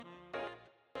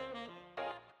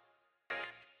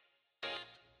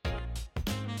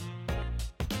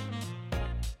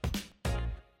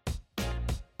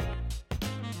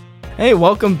Hey,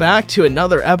 welcome back to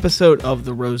another episode of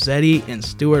the Rossetti and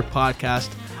Stewart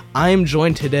podcast. I am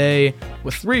joined today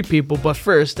with three people, but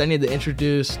first I need to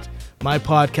introduce my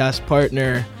podcast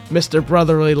partner, Mr.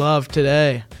 Brotherly Love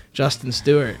today, Justin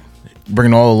Stewart.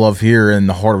 Bringing all the love here in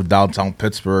the heart of downtown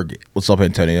Pittsburgh. What's up,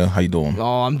 Antonio? How you doing?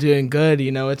 Oh, I'm doing good.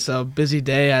 You know, it's a busy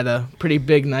day. I had a pretty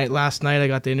big night last night. I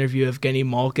got to interview Evgeny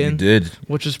Malkin. You did.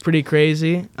 Which was pretty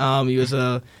crazy. He was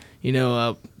a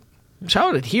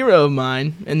childhood hero of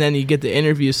mine, and then you get to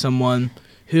interview someone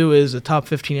who is a top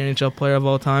 15 NHL player of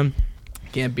all time.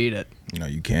 Can't beat it. No,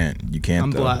 you can't. You can't.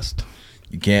 I'm blessed.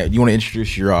 You can't. You want to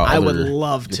introduce your I would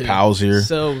love to. Pals here.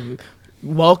 So,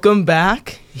 welcome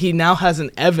back. He now has an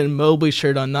Evan Mobley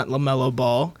shirt on, not LaMelo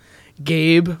Ball.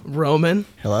 Gabe Roman.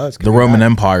 Hello. It's the Roman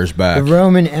Empire's back. The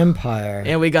Roman Empire.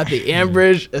 And we got the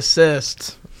Ambridge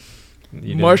assist.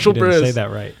 Marshall Bruce. You didn't say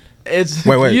that right. It's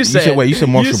wait. You said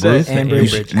Marshall Bruce.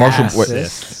 Ambridge.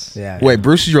 Marshall. Yeah. Wait,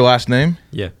 Bruce is your last name?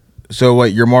 Yeah. So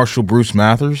wait, you're Marshall Bruce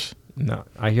Mathers? No,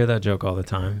 I hear that joke all the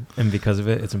time, and because of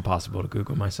it, it's impossible to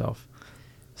Google myself.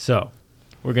 So,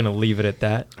 we're gonna leave it at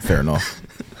that. Fair enough.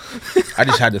 I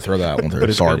just had to throw that one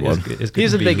there. Sorry, bud.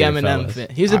 He's a big Eminem fan.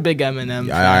 He's a big Eminem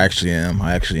fan. I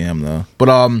actually am though.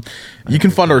 But you can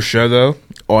find our show though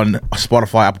on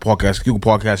Spotify, Apple Podcasts, Google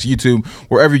Podcasts, YouTube,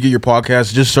 wherever you get your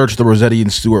podcasts. Just search the Rossetti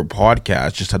and Stewart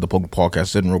podcast. Just had to plug the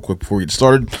podcast in real quick before we get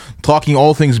started. Talking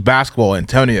all things basketball.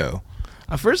 Antonio.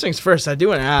 First things first, I do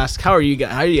want to ask, how are you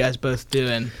guys both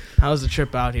doing? How was the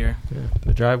trip out here? Yeah,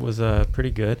 the drive was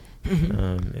pretty good.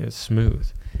 It was smooth.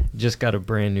 Just got a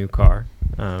brand new car.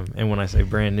 And when I say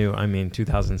brand new, I mean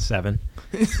 2007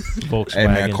 Volkswagen. Hey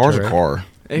man, car's Tourer. a car.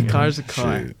 A car's a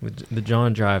car. Shoot. The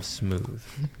John drives smooth.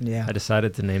 Yeah. I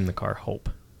decided to name the car Hope.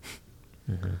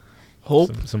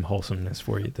 Hope? Some wholesomeness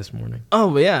for you this morning.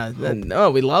 Oh, yeah.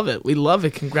 We love it. We love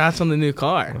it. Congrats on the new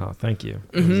car. Oh, thank you.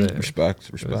 Respect.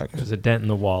 It was a dent in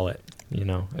the wallet,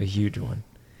 a huge one.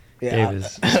 Yeah. Dave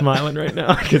is smiling right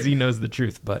now because he knows the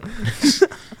truth, but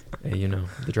hey,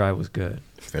 the drive was good.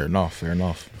 Fair enough.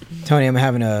 Tony, I'm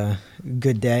having a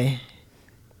good day,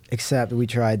 except we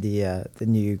tried the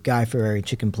new Guy Fieri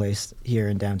chicken place here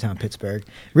in downtown Pittsburgh.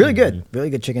 Really good.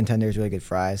 Really good chicken tenders, really good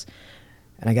fries.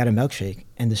 And I got a milkshake,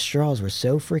 and the straws were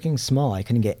so freaking small, I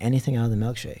couldn't get anything out of the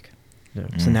milkshake. Yeah.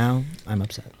 So now I'm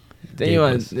upset.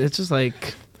 It's just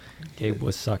like... Gabe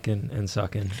was sucking,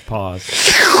 pause,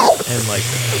 and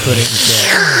couldn't get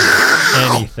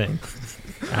anything.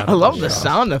 I love the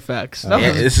sound effects.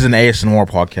 This is an ASMR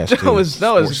podcast. Too.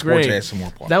 That was great.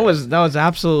 ASMR podcast. That was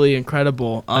absolutely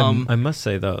incredible. I must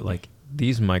say though,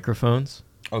 these microphones.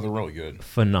 Oh, they're really good.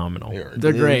 Phenomenal.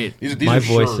 They're great. These My are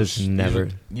voice has never.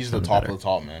 These are the top of the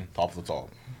top, man. Top of the top.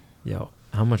 Yo,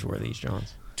 how much were these,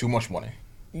 Johns? Too much money.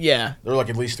 Yeah. They're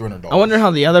at least $300. I wonder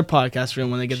how the other podcast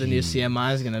room, when they get the new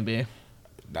CMI, is going to be.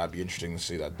 That'd be interesting to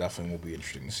see. That definitely will be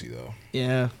interesting to see, though.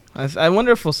 Yeah. I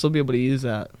wonder if we'll still be able to use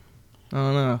that. I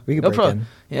don't know. We could break in.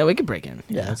 Yeah, we could break in.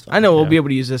 Yeah, that's fine. I know we'll be able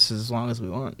to use this as long as we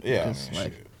want. Yeah. It's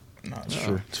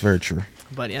true. It's very true.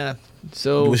 But yeah,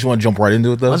 so... Do we just want to jump right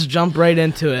into it, though? Let's jump right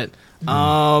into it.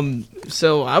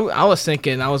 So I was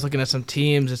thinking, I was looking at some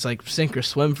teams. It's like sink or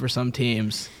swim for some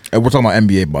teams. And we're talking about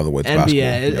NBA, by the way. It's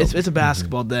NBA. Basketball. It's a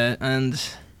basketball day. And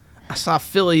I saw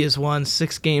Philly has won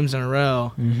 6 games in a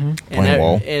row.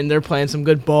 And they're playing some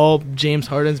good ball. James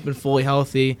Harden's been fully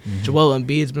healthy. Joel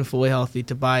Embiid's been fully healthy.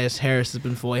 Tobias Harris has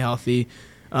been fully healthy.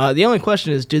 The only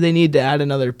question is, do they need to add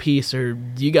another piece, or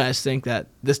do you guys think that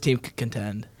this team could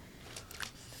contend?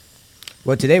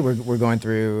 Well, today we're going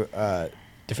through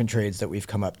different trades that we've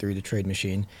come up through the trade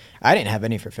machine. I didn't have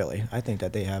any for Philly. I think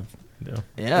that they have.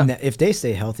 Yeah. And if they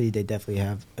stay healthy, they definitely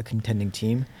have a contending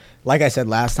team. Like I said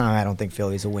last time, I don't think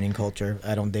Philly's a winning culture.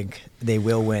 I don't think they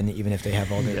will win, even if they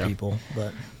have all their people.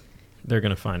 But they're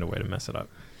gonna find a way to mess it up.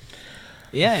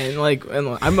 Yeah, and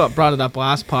I brought it up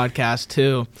last podcast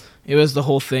too. It was the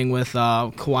whole thing with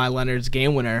Kawhi Leonard's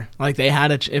game winner. Like they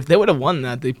had if they would have won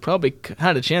that, they probably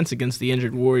had a chance against the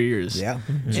injured Warriors. Yeah,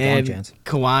 and chance.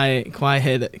 Kawhi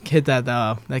hit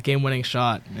that game winning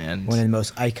shot, and one of the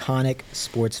most iconic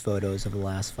sports photos of the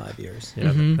last 5 years.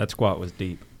 Yeah, that squat was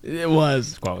deep. It was.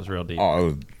 The squat was real deep.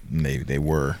 Oh, maybe they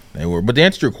were. But to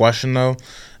answer your question though,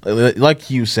 like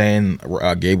you saying,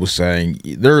 Gabe was saying,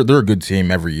 they're a good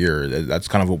team every year. That's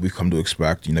kind of what we've come to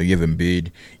expect. You have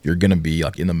Embiid, you're gonna be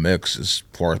in the mix as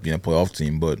far as being a playoff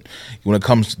team. But when it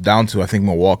comes down to, I think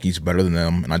Milwaukee's better than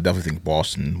them, and I definitely think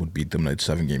Boston would beat them in a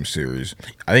 7-game series.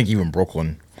 I think even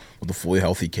Brooklyn, with the fully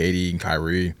healthy KD and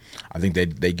Kyrie, I think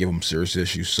they give them serious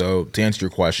issues. So to answer your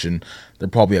question, they're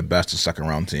probably at best a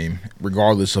second-round team,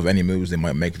 regardless of any moves they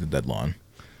might make at the deadline.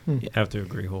 You have to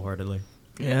agree wholeheartedly.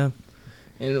 Yeah.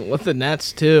 And with the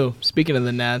Nets, too, speaking of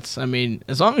the Nets, I mean,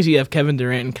 as long as you have Kevin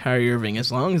Durant and Kyrie Irving,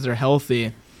 as long as they're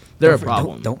healthy, they're a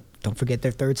problem. Don't forget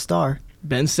their third star.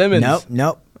 Ben Simmons.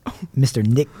 Nope. Mr.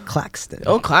 Nick Claxton.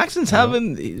 Oh, Claxton's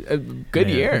having a good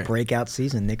year. Breakout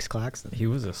season, Nick Claxton. He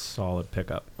was a solid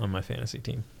pickup on my fantasy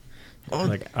team. Oh.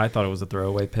 Like, I thought it was a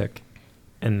throwaway pick.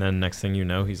 And then next thing you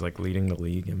know, he's like leading the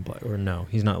league in or no,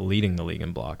 he's not leading the league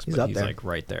in blocks, but he's like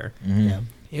right there. Mm-hmm. Yeah.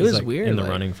 It was like weird. In the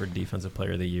running for Defensive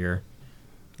Player of the Year.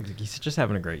 He's just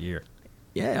having a great year.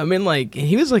 Yeah, I mean, like,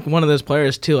 he was like one of those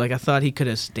players, too. Like, I thought he could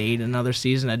have stayed another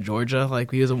season at Georgia.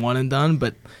 Like, he was a one and done.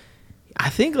 But I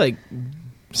think, like,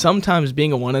 sometimes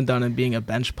being a one and done and being a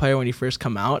bench player when you first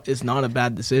come out is not a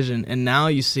bad decision. And now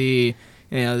you see,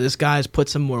 this guy's put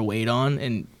some more weight on.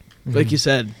 And like you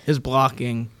said, his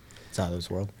blocking. It's out of this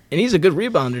world. And he's a good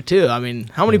rebounder, too. I mean,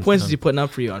 how many points is he putting up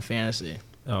for you on fantasy?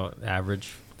 Oh,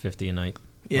 average 50 a night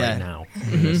Yeah. right now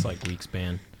in this, like, week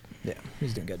span. Yeah,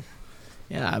 he's doing good.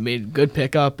 Yeah, I mean, good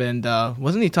pickup. And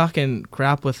wasn't he talking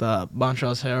crap with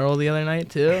Montrezl Harrell the other night,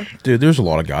 too? Dude, there's a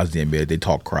lot of guys in the NBA. They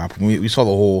talk crap. We saw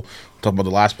the whole talk about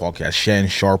the last podcast. Shannon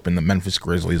Sharp and the Memphis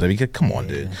Grizzlies. I mean, come on,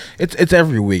 dude. It's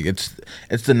every week. It's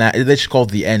they should call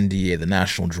it the NDA, the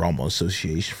National Drama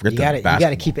Association. Forget You got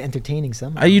to keep it entertaining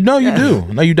somehow. You do.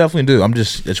 No, you definitely do. I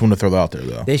just want to throw that out there,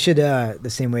 though. They should, the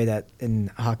same way that in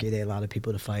hockey they allow the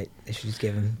people to fight, they should just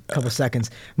give him a couple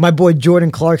seconds. My boy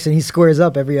Jordan Clarkson, he squares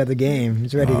up every other game.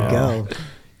 He's ready to go.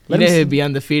 You know who'd be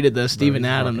undefeated, though? Steven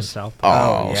Adams. Oh,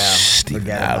 yeah. Steven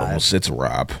Forget Adams. It's a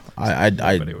wrap.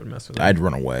 Nobody would mess with him. I'd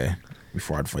run away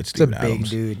before I'd fight It's a Steven big Adams.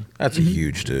 dude. That's a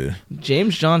huge dude.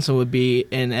 James Johnson would be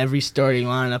in every starting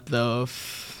lineup, though,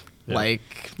 if,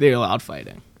 like, they allowed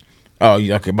fighting. Oh,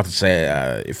 yeah, okay, I'm about to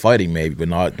say fighting maybe, but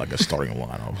not like a starting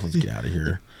lineup. Let's get out of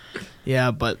here.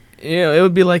 Yeah, but it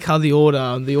would be like how the old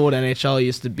NHL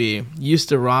used to be. Used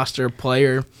to roster a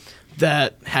player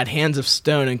that had hands of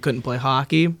stone and couldn't play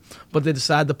hockey, but they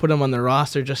decided to put him on the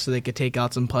roster just so they could take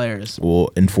out some players.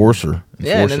 Well, enforcer.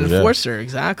 Yeah, an enforcer,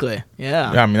 exactly.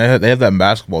 Yeah. Yeah, I mean, they have that in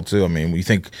basketball, too. I mean, when you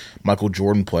think Michael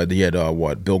Jordan played, he had,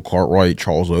 Bill Cartwright,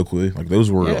 Charles Oakley. Like, those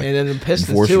were, and then the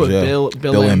Pistons, too, with Bill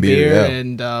Laimbeer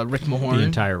and Rick Mahorn. The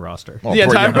entire roster. Well, the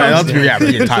entire roster.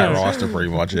 The entire roster, pretty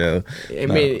much, yeah. I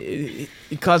mean,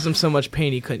 it caused him so much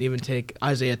pain he couldn't even take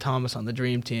Isaiah Thomas on the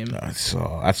Dream Team. That's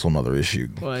another issue.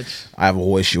 Which, I have a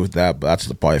whole issue with that, but that's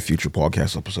probably a future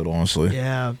podcast episode, honestly.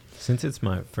 yeah. Since it's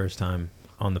my first time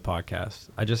on the podcast,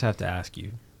 I just have to ask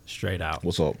you straight out.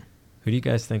 What's up? Who do you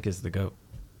guys think is the GOAT?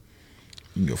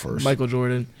 You can go first. Michael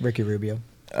Jordan. Ricky Rubio.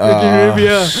 We're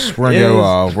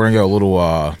gonna go a little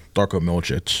Darko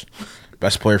Milicic,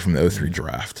 best player from the 03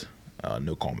 draft.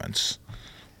 No comments.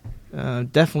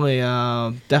 Definitely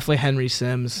Henry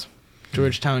Sims.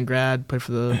 Georgetown grad, played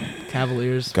for the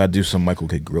Cavaliers. Got to do some Michael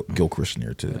K. Gilchrist in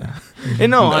here, too. Yeah.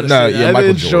 And no, honestly,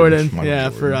 Michael Jordan. Michael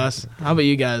Jordan. For Jordan. us. How about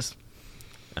you guys?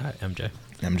 MJ.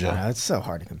 It's so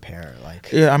hard to compare. Like,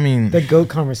 Yeah, I mean, the GOAT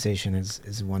conversation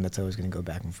is one that's always going to go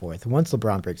back and forth. Once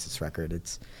LeBron breaks this record,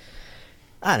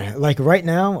 I don't know. Like right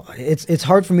now, it's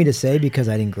hard for me to say because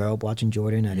I didn't grow up watching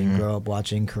Jordan. I didn't grow up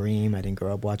watching Kareem. I didn't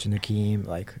grow up watching Hakeem.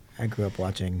 Like, I grew up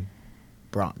watching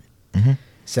Bron. Mhm.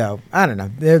 So I don't know.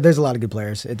 There's a lot of good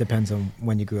players. It depends on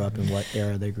when you grew up and what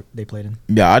era they played in.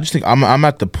 yeah, I just think I'm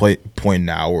at the point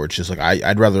now where it's just like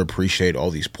I'd rather appreciate all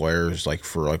these players like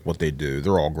for like what they do.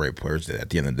 They're all great players.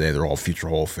 At the end of the day, they're all future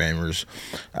Hall of Famers.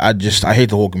 I hate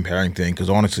the whole comparing thing because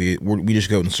honestly, we just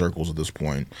go in circles at this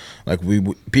point. Like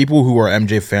people who are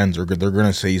MJ fans they're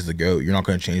gonna say he's the GOAT. You're not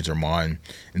gonna change their mind.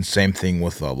 And same thing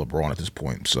with LeBron at this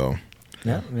point. So.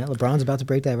 Yeah, LeBron's about to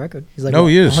break that record. He's like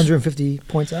he is 150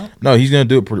 points out. No, he's gonna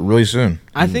do it really soon.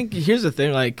 I think here's the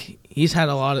thing: like he's had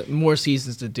a lot of more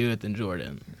seasons to do it than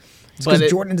Jordan. Because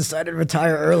Jordan decided to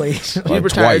retire early. He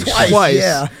retired twice.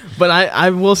 Yeah, but I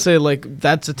will say like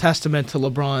that's a testament to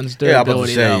LeBron's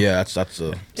durability. Yeah, I'm about to say that's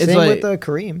a. It's Same like, with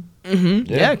Kareem.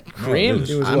 Mm-hmm, yeah, Kareem.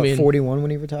 He was 41 when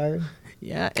he retired.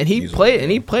 Yeah, and he played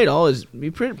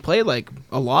like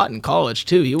a lot in college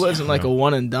too. He wasn't like a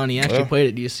one and done. He actually played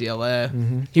at UCLA.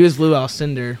 Mm-hmm. He was Lou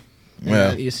Alcindor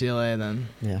at UCLA then.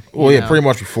 Yeah. Well, yeah, pretty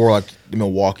much before like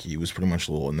Milwaukee, he was pretty much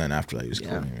Lou, and then after that he was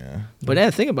Kareem. Yeah. But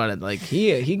yeah, think about it. Like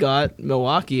he got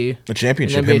Milwaukee the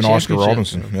championship. Him and Oscar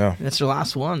Robinson. Yeah. That's their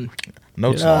last one.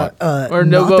 No, it's not. Or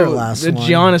no, not their last the one.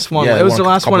 Giannis one. Yeah, it was the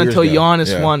last one until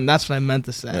Giannis yeah. won. That's what I meant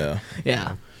to say. Yeah.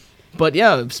 Yeah. But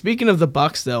yeah, speaking of the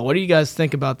Bucks, though, what do you guys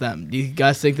think about them? Do you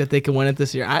guys think that they can win it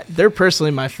this year? They're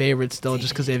personally my favorite still,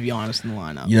 just because they have Giannis in the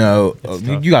lineup. You know,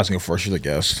 you guys can go first. You're the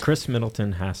guest. Chris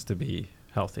Middleton has to be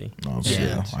healthy.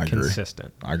 Yeah, I agree.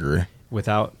 Consistent. I agree.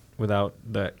 Without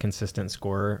that consistent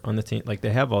scorer on the team, like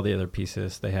they have all the other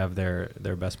pieces. They have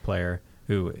their best player,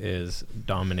 who is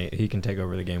dominate. He can take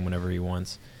over the game whenever he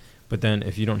wants. But then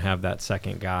if you don't have that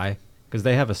second guy, because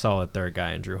they have a solid third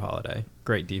guy in Drew Holiday,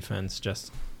 great defense,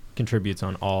 just contributes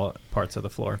on all parts of the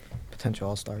floor. Potential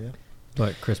all-star, yeah.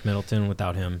 But Chris Middleton,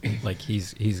 without him, like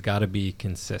he's got to be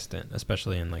consistent,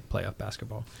 especially in like playoff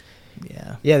basketball.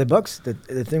 Yeah. The Bucks. The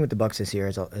thing with the Bucks this year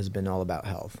has been all about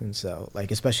health, and so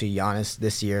like especially Giannis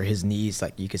this year, his knees,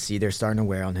 like you could see they're starting to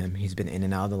wear on him. He's been in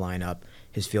and out of the lineup.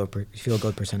 His field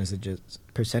goal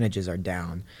percentages are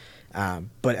down,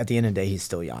 but at the end of the day, he's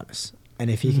still Giannis. And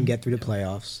if he can get through the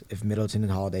playoffs, if Middleton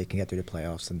and Holiday can get through the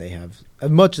playoffs, then they have as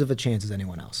much of a chance as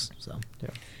anyone else. So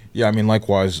Yeah, I mean,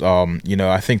 likewise,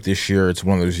 I think this year it's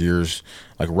one of those years,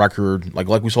 like record, like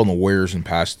we saw in the Warriors in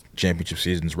past championship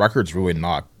seasons, record's really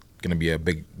not going to be a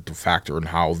big factor in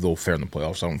how they'll fare in the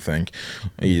playoffs, I don't think.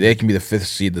 They can be the 5th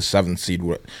seed, the 7th seed.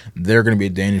 They're going to be a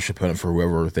dangerous opponent for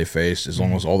whoever they face as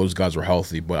long as all those guys are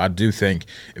healthy. But I do think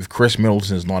if Chris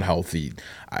Middleton is not healthy,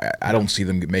 I don't see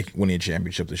them winning a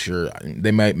championship this year.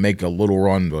 They might make a little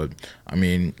run, but, I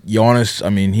mean,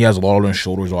 Giannis, he has a lot on his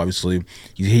shoulders, obviously.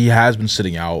 He has been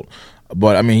sitting out.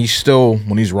 But, he's still,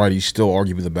 when he's right, he's still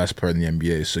arguably the best player in the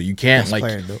NBA. So you can't, best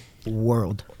player in the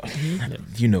world.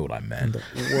 You know what I meant.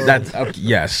 That's okay,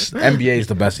 yes. NBA is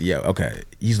the best. Yeah, okay.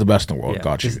 He's the best in the world. Yeah,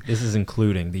 Got you. This is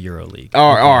including the EuroLeague.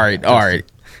 All right.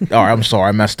 I'm sorry,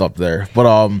 I messed up there.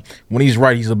 But when he's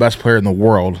right, he's the best player in the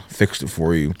world. Fixed it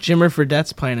for you. Jimmer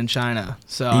Fredette's playing in China,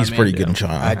 so he's pretty good in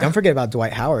China. Don't forget about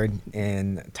Dwight Howard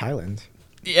in Thailand.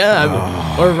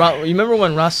 Yeah, you remember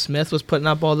when Russ Smith was putting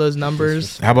up all those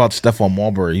numbers? How about Stephon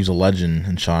Marbury? He's a legend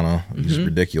in China. He's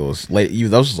ridiculous. That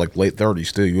was like late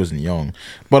 30s too. He wasn't young.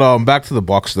 But back to the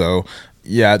Bucks though.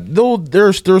 Yeah, they're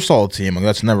a solid team.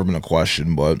 That's never been a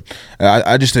question. But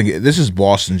I just think this is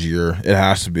Boston's year. It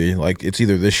has to be. Like, it's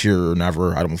either this year or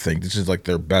never. I don't think this is like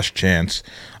their best chance.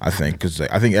 I think because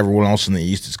I think everyone else in the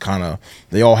East is kind of,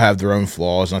 they all have their own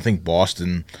flaws. And I think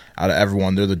Boston, out of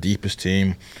everyone, they're the deepest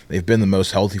team. They've been the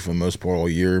most healthy for the most part all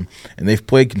year, and they've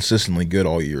played consistently good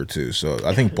all year too. So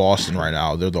I think Boston right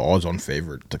now, they're the odds-on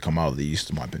favorite to come out of the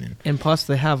East, in my opinion. And plus,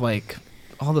 they have like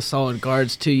all the solid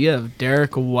guards too. You have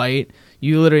Derek White.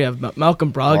 You literally have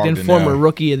Malcolm Brogdon, former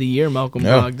Rookie of the Year Malcolm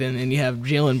Brogdon, and you have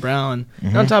Jaylen Brown.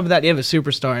 And on top of that, you have a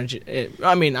superstar.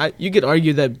 And you could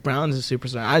argue that Brown's a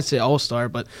superstar. I'd say all-star,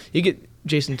 but you get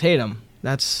Jason Tatum.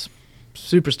 That's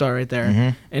superstar right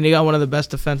there. And you got one of the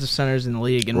best defensive centers in the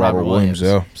league in Robert Williams.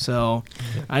 So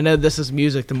I know this is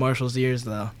music to Marshall's ears,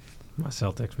 though. My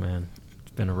Celtics, man.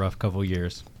 It's been a rough couple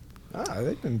years.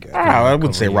 They've been good. I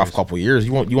wouldn't say rough couple years.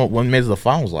 You want one made to the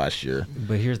finals last year.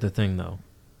 But here's the thing, though.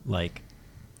 Like,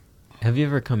 have you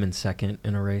ever come in second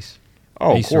in a race?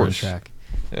 Oh, of course. Track?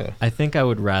 Yeah. I think I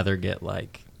would rather get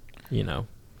like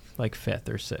 5th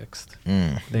or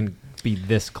 6th than be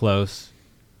this close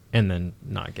and then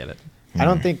not get it. I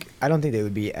don't think they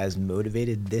would be as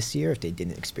motivated this year if they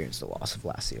didn't experience the loss of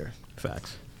last year.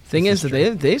 Facts. Thing is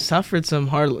that they suffered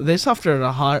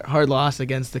a hard loss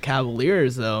against the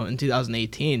Cavaliers though in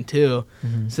 2018 too.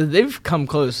 So they've come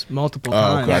close multiple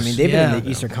times. Yeah, they've been in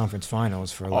the Eastern Conference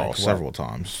Finals for several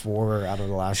times. 4 out of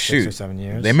the last 6 or 7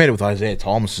 years. They made it with Isaiah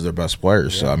Thomas as their best player.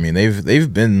 So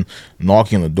they've been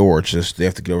knocking on the door. It's just they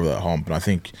have to get over that hump. And I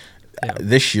think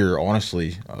this year,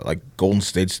 honestly, like Golden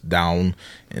State's down,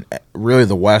 and really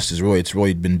the West it's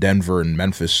really been Denver and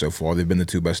Memphis so far. They've been the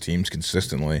 2 best teams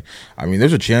consistently.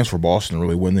 There's a chance for Boston to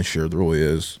really win this year. There really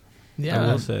is. Yeah,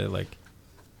 I will say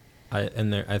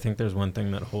I think there's one thing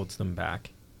that holds them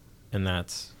back, and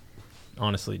that's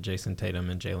honestly Jason Tatum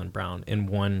and Jaylen Brown in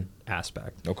one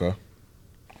aspect. Okay.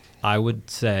 I would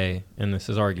say, and this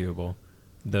is arguable,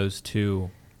 those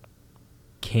two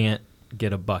can't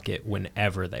get a bucket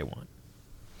whenever they want.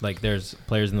 Like, there's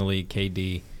players in the league,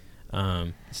 KD,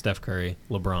 Steph Curry,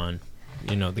 LeBron,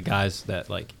 the guys that,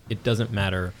 like, it doesn't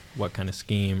matter what kind of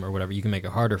scheme or whatever, you can make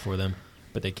it harder for them,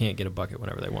 but they can't get a bucket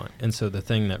whenever they want. And so the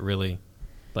thing that really,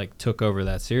 like, took over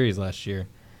that series last year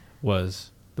was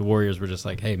the Warriors were just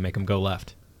like, hey, make them go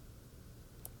left.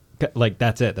 Like,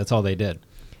 that's it. That's all they did.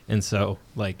 And so,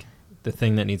 like, the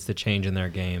thing that needs to change in their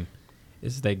game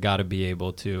is they got to be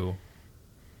able to,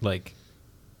 like,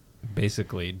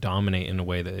 basically dominate in a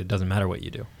way that it doesn't matter what you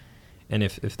do. And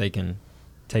if they can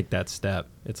take that step,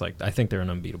 it's like, I think they're an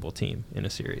unbeatable team in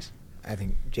a series. I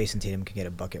think Jason Tatum can get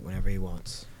a bucket whenever he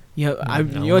wants. Yeah,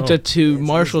 to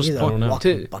Marshall's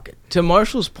point. To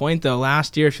Marshall's point, though,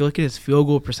 last year, if you look at his field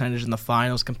goal percentage in the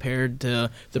finals compared to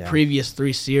the previous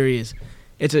 3 series,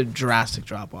 it's a drastic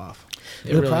drop off.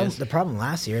 The problem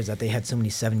last year is that they had so many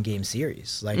 7-game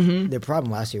series. Like, their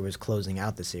problem last year was closing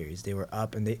out the series. They were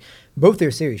up, and both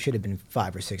their series should have been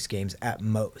 5 or 6 games at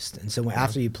most. And so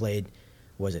after you played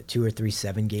was it 2 or 3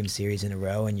 7-game series in a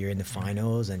row, and you're in the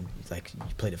finals, and like you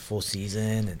played a full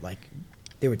season, and like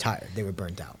they were tired, they were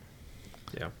burnt out.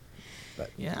 Yeah.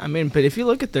 Yeah, I mean, but if you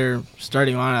look at their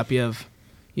starting lineup,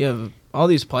 you have all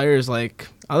these players, like,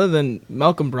 other than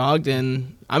Malcolm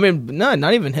Brogdon, I mean, no,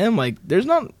 not even him. Like, there's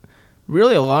not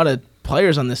really a lot of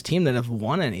players on this team that have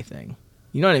won anything.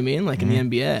 You know what I mean? Like, in the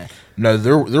NBA. No,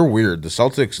 they're weird. The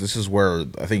Celtics, this is where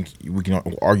I think we can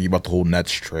argue about the whole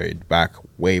Nets trade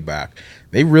way back.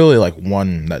 They really, like,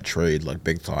 won that trade, like,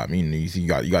 big time. I mean, you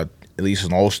got at least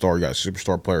an all-star, you got a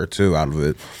superstar player, too, out of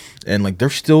it. And, like, they're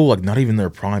still, like, not even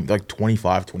their prime. They're, like,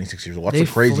 25, 26 years old. That's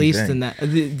a crazy thing. In that.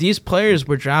 These players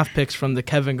were draft picks from the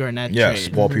Kevin Garnett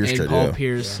trade. Paul Pierce trade, Paul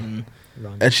Pierce. And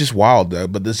it's just wild, though.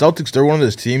 But the Celtics, they're one of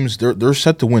those teams, they're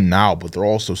set to win now, but they're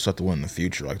also set to win in the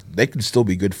future. Like, they can still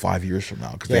be good 5 years from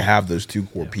now because they have those 2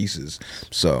 core pieces.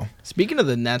 So, speaking of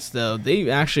the Nets, though, they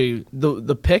actually,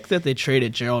 the pick that they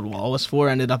traded Gerald Wallace for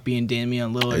ended up being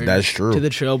Damian Lillard. That's true. To the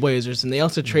Trailblazers. And they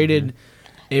also traded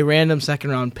a random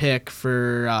second-round pick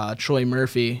for Troy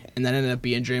Murphy, and that ended up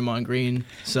being Draymond Green.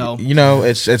 So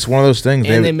it's one of those things.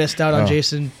 And they missed out on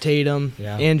Jason Tatum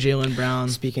and Jaylen Brown.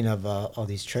 Speaking of all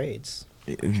these trades,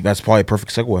 that's probably a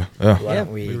perfect segue. Yeah. why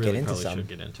don't we really get into probably some? should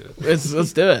get into it.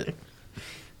 Let's do it.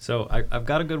 So I've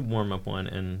got a good warm-up one,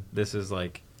 and this has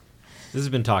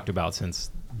been talked about since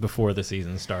before the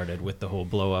season started with the whole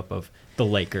blow-up of the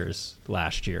Lakers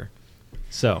last year.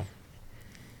 So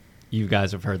you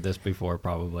guys have heard this before,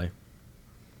 probably.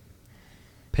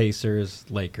 Pacers,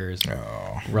 Lakers,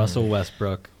 Russell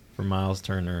Westbrook for Miles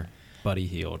Turner, Buddy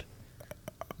Hield.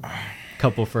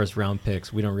 Couple first-round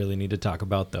picks. We don't really need to talk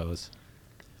about those.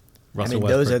 Russell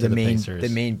those Westbrook are to the main Pacers. the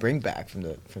main bring back from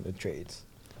the trades.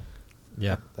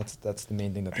 Yeah. That's the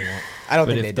main thing that they want. I don't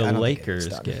But think if they the I don't think Lakers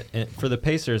it's done. get and for the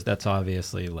Pacers, that's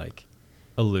obviously like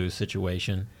a lose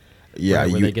situation. Yeah,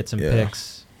 where they get some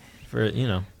picks for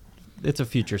it's a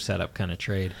future setup kind of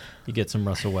trade. You get some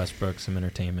Russell Westbrook, some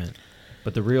entertainment.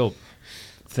 But the real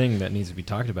thing that needs to be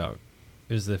talked about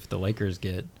is if the Lakers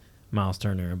get Miles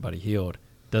Turner and Buddy Hield,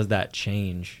 does that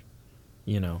change,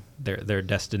 their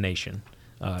destination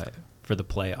for the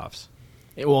playoffs?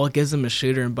 Well, it gives them a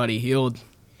shooter in Buddy Hield.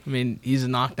 I mean, he's a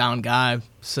knockdown guy.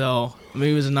 So,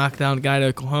 he was a knockdown guy to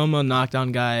Oklahoma,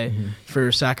 knockdown guy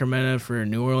for Sacramento, for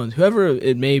New Orleans, whoever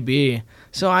it may be.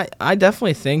 So, I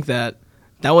definitely think that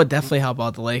would definitely help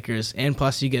out the Lakers. And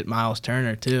plus, you get Miles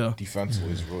Turner, too. Defensively,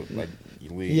 he's really, like,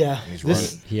 elite. Yeah. And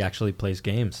he's He actually plays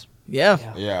games. Yeah.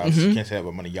 Yeah, I can't say that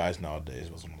about many guys nowadays.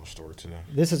 It was another story today.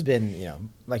 This has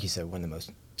been, like you said, one of the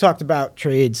most talked about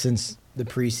trades since the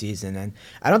preseason, and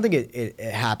I don't think it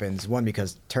happens. One,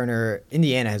 because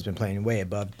Indiana has been playing way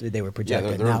above they were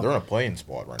projected. Yeah, they're in a playing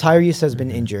spot right Tyrese has been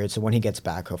injured, so when he gets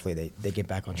back, hopefully they get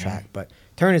back on track. But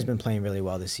Turner's been playing really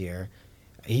well this year.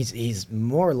 He's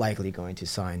more likely going to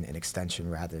sign an extension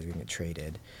rather than get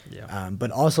traded. Yeah.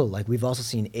 But also, like, we've also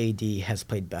seen AD has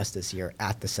played best this year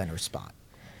at the center spot.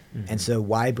 And so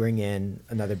why bring in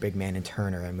another big man in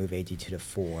Turner and move AD to the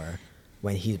 4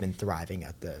 when he's been thriving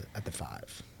at the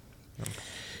 5?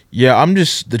 Yeah, I'm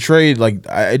just the trade. Like,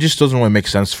 it just doesn't really make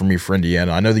sense for me for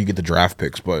Indiana. I know that you get the draft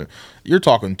picks, but you're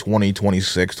talking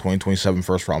 2026, 2027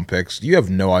 first round picks. You have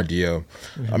no idea.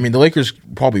 I mean, the Lakers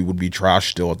probably would be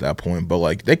trash still at that point, but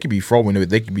like they could be, for all we know,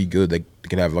 they could be good. They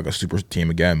could have like a super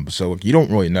team again. So like, you don't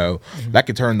really know. That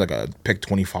could turn like a pick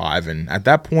 25, and at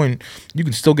that point, you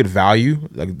can still get value.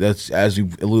 Like that's as you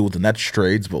alluded with the Nets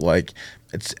trades, but like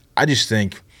I just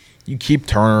think you keep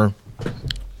Turner.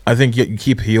 I think you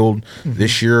keep Hield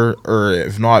this year, or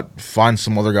if not, find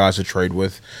some other guys to trade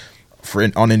with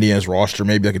on Indiana's roster,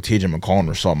 maybe like a TJ McCollum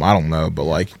or something. I don't know, but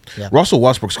like Russell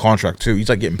Westbrook's contract too, he's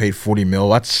like getting paid $40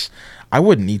 million. I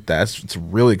wouldn't eat that. It's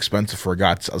really expensive for a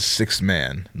guy, a sixth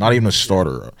man, not even a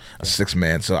starter, a sixth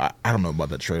man. So I don't know about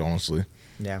that trade, honestly.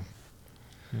 Yeah.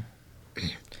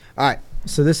 All right,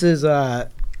 so this is a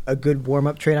good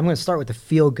warm-up trade. I'm going to start with the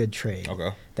feel-good trade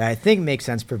that I think makes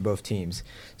sense for both teams.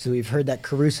 So we've heard that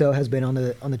Caruso has been on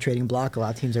the trading block. A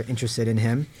lot of teams are interested in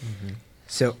him.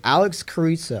 So Alex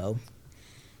Caruso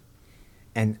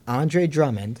and Andre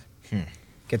Drummond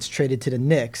gets traded to the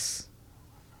Knicks,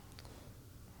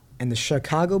 and the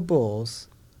Chicago Bulls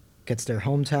gets their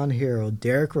hometown hero,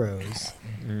 Derrick Rose,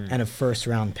 and a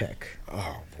first-round pick.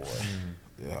 Oh, boy.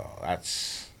 Yeah,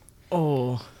 that's...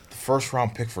 Oh... First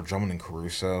round pick for Drummond and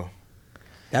Caruso.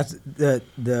 That's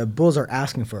the Bulls are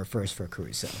asking for a first for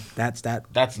Caruso. That's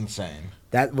insane.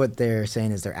 That what they're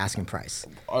saying is their asking price.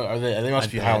 They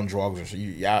must be high on drugs.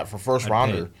 So for first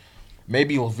rounder,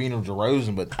 maybe Levine or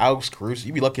DeRozan, but Alex Caruso,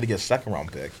 you'd be lucky to get a second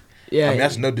round pick. Yeah, I mean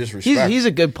that's no disrespect. He's a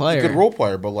good player. He's a good role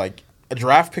player, but like a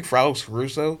draft pick for Alex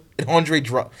Caruso and Andre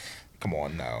Drummond. Come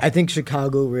on now. I think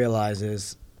Chicago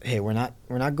realizes, hey, we're not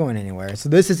going anywhere. So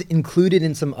this is included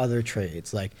in some other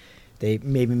trades. Like they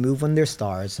maybe move one of their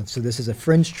stars. And so this is a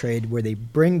fringe trade where they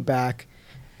bring back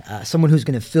someone who's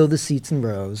going to fill the seats in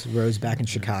Rose back in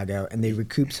Chicago, and they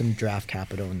recoup some draft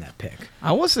capital in that pick.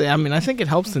 I will say, I think it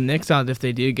helps the Knicks out if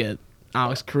they do get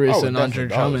Alex Caruso and Andre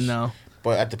Drummond, though.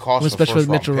 But at the cost especially of with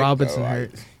Mitchell pick, Robinson though,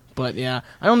 hurt. But yeah,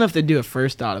 I don't know if they do a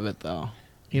first out of it, though.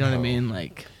 You know what I mean?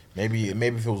 Like maybe if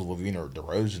it was Levine or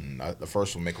DeRozan, the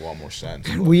first would make a lot more sense.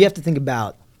 Well, you have to think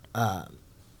about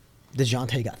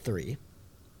DeJounte got 3.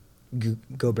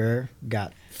 Gobert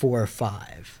got 4 or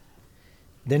 5.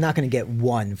 They're not going to get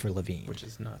 1 for Levine, which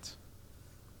is nuts.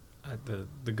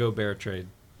 The Gobert trade.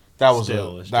 That's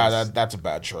a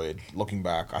bad trade. Looking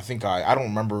back, I don't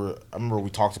remember. I remember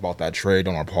we talked about that trade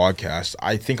on our podcast.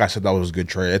 I think I said that was a good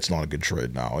trade. It's not a good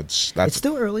trade now. It's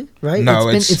still early, right? No,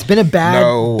 it's been a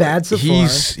bad so far.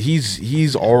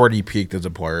 He's already peaked as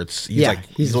a player.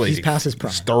 He's past his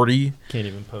prime. He's 30. Can't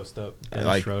even post up.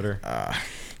 Dennis Schroeder.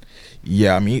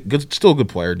 Yeah, still a good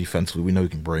player defensively. We know he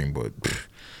can bring, but.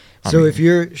 So if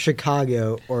you're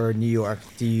Chicago or New York,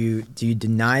 do you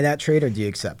deny that trade or do you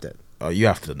accept it? You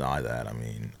have to deny that.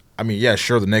 Yeah,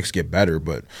 sure, the Knicks get better,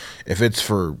 but if it's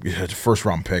for a first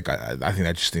round pick, I think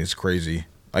that just is crazy.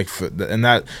 But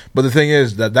the thing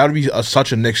is that would be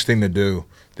such a Knicks thing to do.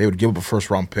 They would give up a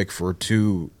first round pick for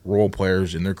 2 role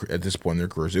players at this point in their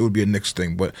careers. It would be a Knicks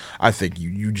thing, but I think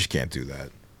you just can't do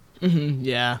that. Mm-hmm,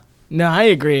 yeah. No, I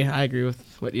agree. I agree with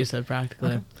what you said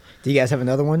practically. Okay. Do you guys have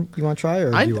another one you want to try?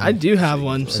 Or I do have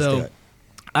one. So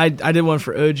I did one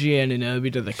for OG and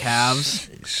Anunoby to the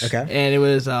Cavs. Okay. And it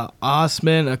was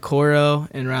Osman, Okoro,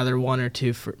 and rather 1 or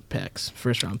 2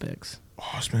 first round picks.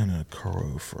 Osman and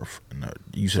Okoro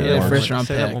you said first round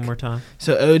pick. Say that one more time.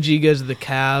 So OG goes to the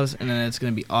Cavs, and then it's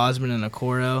going to be Osman and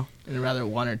Okoro, and rather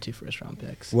 1 or 2 first round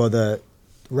picks. Well, the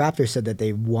Raptors said that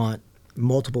they want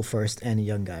multiple first and a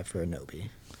young guy for Anunoby.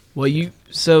 Well, you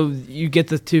get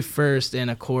the 2 first and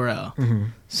Okoro. Mm-hmm.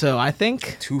 So I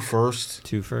think 2 first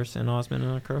and Osman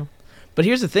and Okoro. But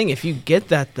here's the thing: if you get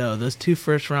that though, those 2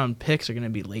 first round picks are going to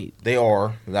be late. They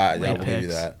are. That will give you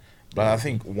picks. that. But I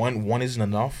think one isn't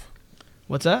enough.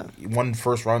 What's that? 1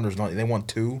 first rounder's not. They want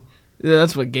 2. Yeah,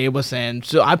 that's what Gabe was saying.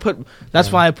 So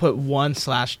that's why I put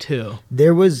 1/2.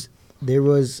 There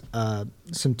was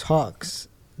some talks.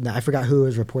 Now I forgot who it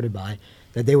was reported by.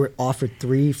 That they were offered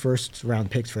 3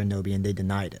 first-round picks for Anunoby, and they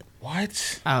denied it.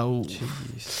 What? Oh.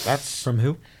 Jeez. That's from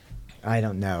who? I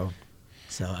don't know.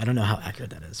 So I don't know how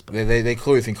accurate that is. But they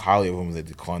clearly think highly of him when they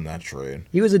declined that trade.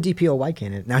 He was a DPOY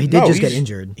candidate. Now, he did just get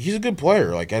injured. He's a good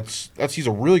player. He's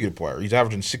a really good player. He's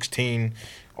averaging 16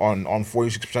 on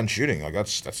 46% shooting.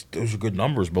 Those are good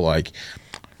numbers. But,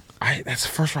 that's a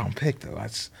first-round pick, though.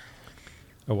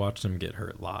 I watched him get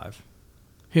hurt live.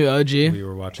 Who, OG? We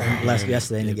were watching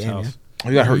yesterday in the game, yeah. Oh,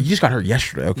 he got hurt. He just got hurt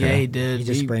yesterday. Okay. Yeah, he did. He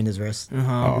just sprained his wrist.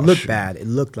 Uh-huh. It looked bad. It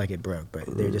looked like it broke, but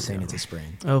they're just saying it's a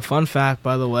sprain. Oh, fun fact,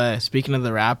 by the way. Speaking of the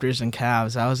Raptors and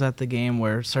Cavs, I was at the game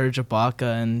where Serge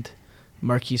Ibaka and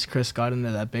Marquise Chris got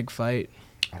into that big fight.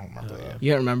 I don't remember that.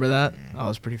 You don't remember that? Oh, it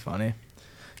was pretty funny.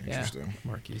 Interesting.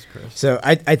 Yeah. Marquise Chris. So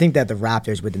I think that the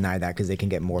Raptors would deny that because they can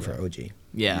get more for OG. Yeah.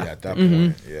 Yeah, at that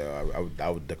point, I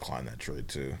would decline that trade,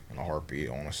 too, in a heartbeat,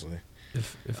 honestly.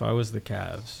 If I was the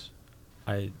Cavs,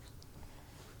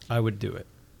 I would do it.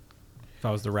 If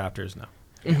I was the Raptors, no.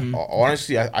 Mm-hmm.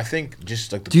 Honestly, I think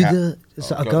just like the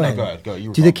go ahead. Go ahead. Go.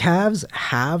 Do the Cavs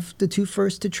have the 2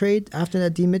 firsts to trade after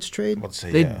that D-Mitch trade? Let's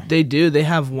say they do. They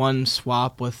have one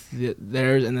swap with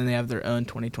theirs, and then they have their own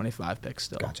 2025 pick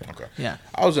still. Gotcha. Okay. Yeah.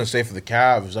 I was gonna say for the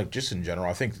Cavs, just in general,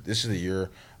 I think this is the year.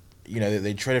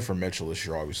 They traded for Mitchell this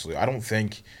year. Obviously, I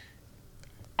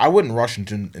wouldn't rush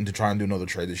into trying to do another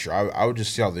trade this year. I would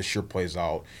just see how this year plays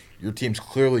out. Your team's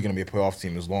clearly going to be a playoff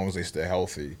team as long as they stay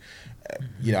healthy.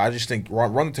 I just think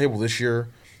run the table this year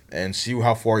and see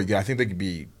how far you get. I think they could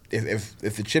be if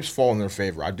the chips fall in their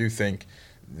favor. I do think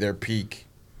their peak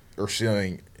or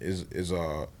ceiling is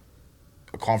a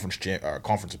conference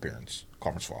appearance,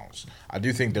 conference finals. I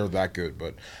do think they're that good,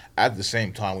 but at the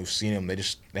same time, we've seen them.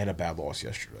 They had a bad loss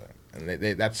yesterday. And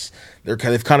they've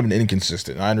kind of been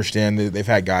inconsistent. And I understand they've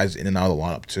had guys in and out of the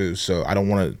lineup too, so I don't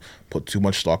want to put too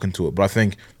much stock into it. But I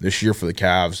think this year for the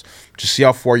Cavs, just see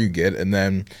how far you get, and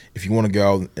then if you want to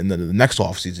go in the next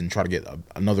offseason, try to get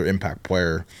another impact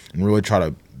player and really try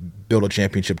to build a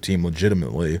championship team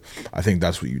legitimately. I think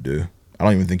that's what you do. I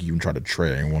don't even think you even try to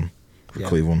trade anyone for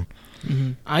Cleveland.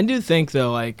 Mm-hmm. I do think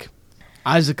though,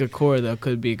 Isaac Okoro, though,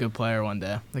 could be a good player one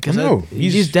day.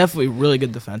 He's definitely really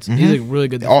good defensive. Mm-hmm. He's a really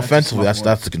good defensive. Offensively,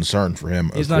 that's the concern for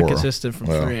him. He's not consistent from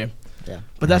 3. Yeah.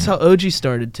 But that's how OG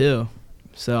started, too.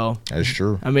 So that's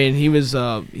true. I mean, he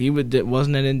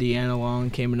wasn't in Indiana long,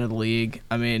 came into the league.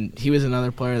 I mean, he was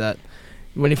another player that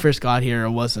when he first got here,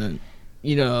 it wasn't,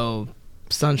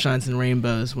 sunshines and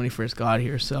rainbows when he first got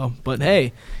here. So, but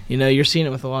hey, you're seeing it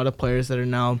with a lot of players that are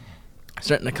now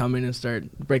starting to come in and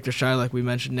break their stride, like we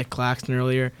mentioned Nick Claxton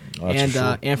earlier, and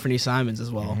Anthony Simons as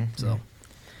well. Mm-hmm. So,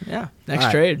 yeah,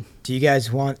 next trade. Do you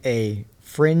guys want a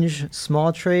fringe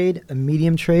small trade, a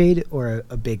medium trade, or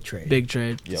a big trade? Big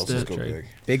trade. Yeah, let's just go big.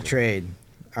 Big trade.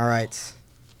 All right.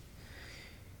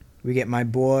 We get my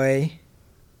boy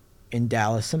in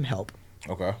Dallas some help.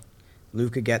 Okay.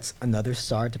 Luka gets another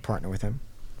star to partner with him.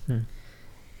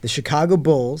 The Chicago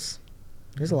Bulls.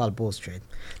 There's a lot of Bulls trade.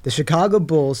 The Chicago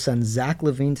Bulls send Zach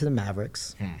LaVine to the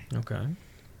Mavericks. Okay.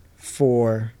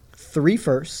 For 3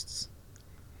 firsts,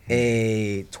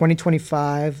 a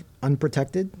 2025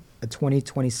 unprotected, a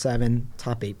 2027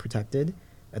 top 8 protected,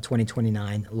 a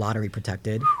 2029 lottery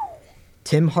protected,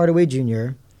 Tim Hardaway Jr.,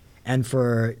 and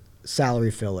for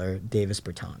salary filler, Davis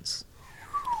Bertans.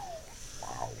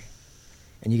 Wow.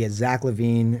 And you get Zach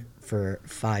LaVine for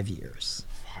 5 years.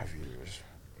 5 years.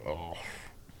 Oh.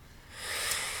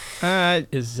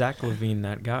 Is Zach LaVine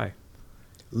that guy?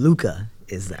 Luka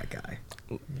is that guy.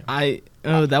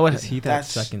 Is he that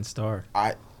second star?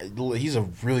 He's a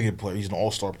really good player. He's an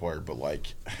all-star player, but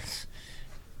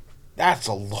that's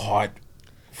a lot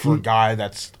for a guy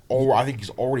that's. I think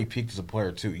he's already peaked as a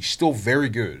player too. He's still very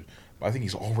good, but I think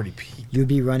he's already peaked. You'd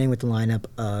be running with the lineup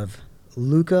of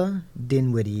Luka,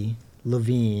 Dinwiddie,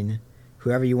 LaVine,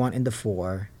 whoever you want in the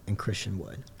 4, and Christian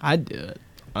Wood. I'd do it,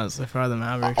 honestly, for the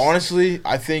Mavericks. Honestly,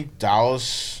 I think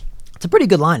Dallas. It's a pretty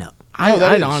good lineup.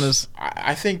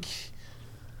 I think.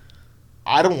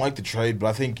 I don't like the trade, but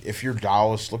I think if you're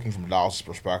Dallas, looking from Dallas'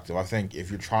 perspective, I think if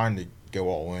you're trying to go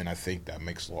all in, I think that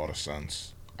makes a lot of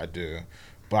sense. I do.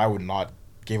 But I would not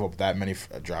give up that many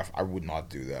draft. I would not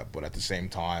do that. But at the same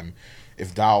time,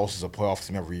 if Dallas is a playoff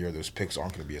team every year, those picks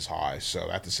aren't going to be as high. So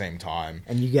at the same time.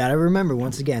 And you got to remember,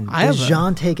 once again,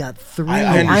 DeJounte got 3.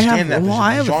 I understand that.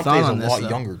 I have a thought on this. DeJounte is a lot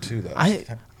younger, too, though.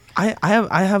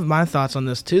 I have my thoughts on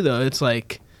this, too, though. It's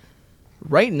like.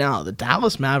 Right now, the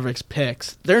Dallas Mavericks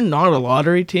picks, they're not a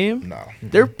lottery team. No.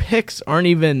 Their picks aren't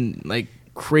even,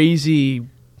 crazy,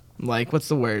 what's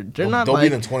the word? They'll be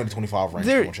in the 20 to 25 range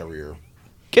pretty much every year.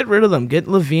 Get rid of them. Get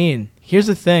LaVine. Here's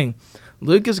the thing.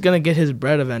 Luke is going to get his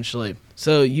bread eventually.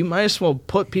 So you might as well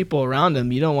put people around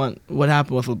him. You don't want what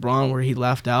happened with LeBron where he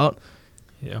left out.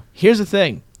 Yeah. Here's the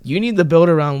thing. You need to build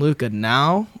around Luka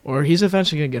now, or he's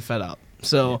eventually going to get fed up.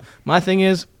 So my thing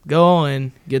is, go all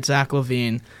in, get Zach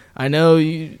LaVine. I know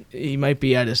he might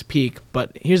be at his peak,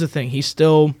 but here's the thing. He's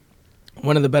still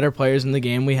one of the better players in the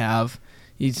game we have.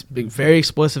 He's very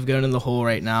explosive going in the hole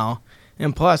right now.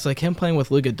 And plus, him playing with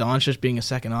Luka Doncic being a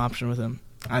second option with him,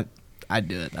 I'd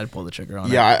do it. I'd pull the trigger on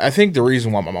it. Yeah, I think the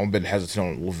reason why I'm a bit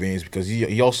hesitant on LaVine is because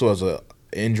he also has a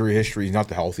injury history. He's not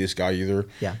the healthiest guy either.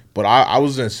 Yeah. But I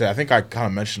was going to say, I think I kind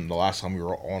of mentioned the last time we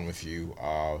were on with you,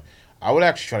 I would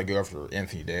actually try to go after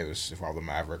Anthony Davis if I were the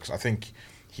Mavericks. I think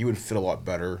he would fit a lot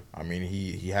better. I mean,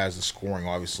 he has the scoring,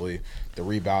 obviously, the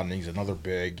rebounding. He's another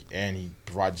big, and he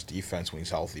provides defense when he's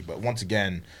healthy. But once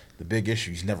again, the big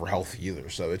issue, he's never healthy either.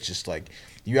 So it's just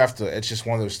you have to. It's just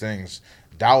one of those things.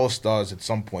 Dallas does at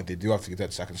some point. They do have to get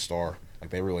that second star.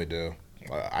 They really do.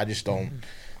 I just don't.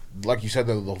 Like you said,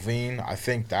 the LaVine, I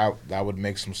think that would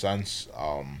make some sense.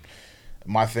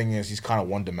 My thing is he's kind of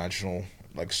one-dimensional.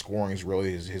 Scoring is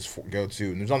really his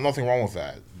go-to, and there's nothing wrong with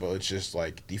that. But it's just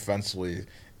defensively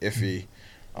iffy.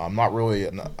 Not really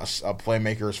a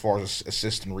playmaker as far as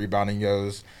assist and rebounding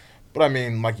goes. But I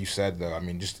mean, like you said, though,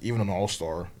 just even an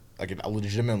all-star, a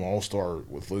legitimate all-star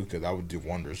with Luka, that would do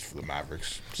wonders for the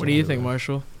Mavericks. What do you think,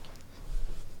 Marshall?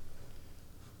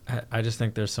 I just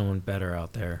think there's someone better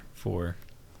out there for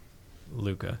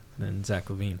Luka than Zach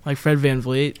LaVine. Like Fred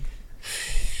VanVleet?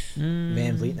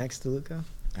 Van Vliet next to Luka?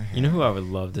 You know who I would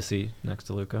love to see next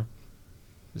to Luka?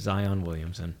 Zion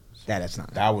Williamson. That's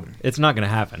not. That would. It's not going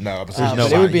to happen. No, but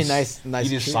it would be nice. He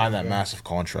just signed that massive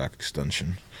contract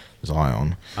extension.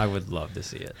 Zion. I would love to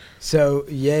see it. So,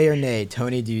 yay or nay?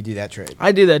 Tony, do you do that trade?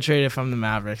 I do that trade if I'm the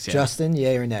Mavericks. Yeah. Justin,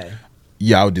 yay or nay?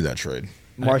 Yeah, I would do that trade.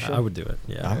 Marshall, I would do it.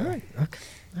 Yeah. All right. Okay.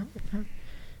 All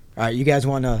right. You guys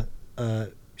want a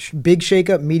big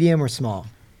shakeup, medium or small?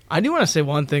 I do want to say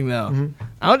one thing, though. Mm-hmm.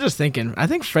 I was just thinking, I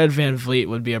think Fred VanVleet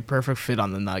would be a perfect fit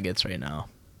on the Nuggets right now.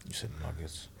 You said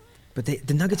Nuggets. But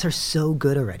the Nuggets are so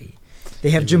good already. They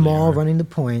have Jamal running the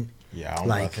point. Yeah,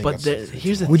 I think but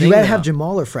here's the thing. Would you rather have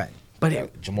Jamal or Fred?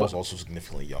 But Jamal's also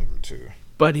significantly younger, too.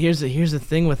 But here's the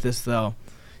thing with this, though.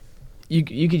 You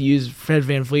could use Fred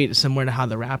VanVleet similar to how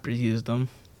the Raptors used them.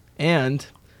 And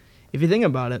if you think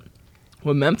about it,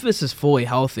 when Memphis is fully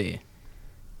healthy,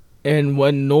 and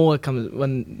when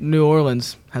New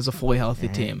Orleans has a fully healthy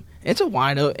team, it's a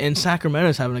wide open. And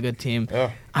Sacramento's having a good team.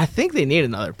 Yeah. I think they need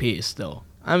another piece still.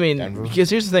 I mean, Denver. because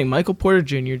here's the thing: Michael Porter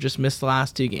Jr. just missed the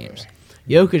last 2 games.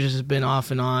 Jokic has been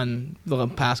off and on the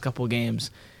past couple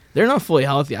games. They're not fully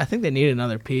healthy. I think they need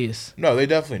another piece. No, they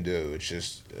definitely do. It's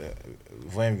just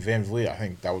Van Vliet. I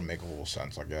think that would make a little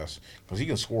sense, I guess, because he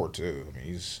can score too. I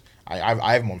mean,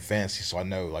 I have him on fantasy, so I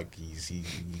know like he's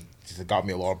got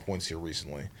me a lot of points here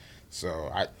recently.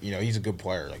 So he's a good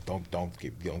player. Like don't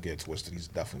get it twisted. He's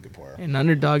definitely a good player. An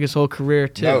underdog his whole career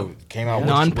too. No, came out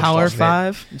non-power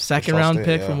Wichita 5, second round State,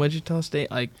 pick yeah. from Wichita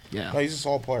State. Like No, he's a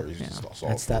solid player. He's just a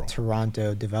solid That's that player.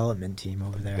 Toronto development team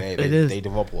over there. It is. They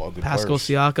develop a lot of good Pascal players.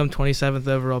 Siakam, 27th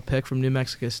overall pick from New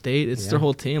Mexico State. It's Yeah. their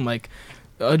whole team. Like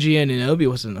OG Anunoby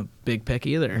wasn't a big pick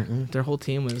either. Their whole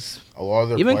team was. A lot of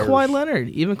their Even players,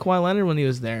 Kawhi Leonard when he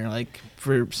was there, like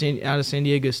out of San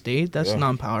Diego State, that's Yeah.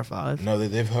 non-power 5. No,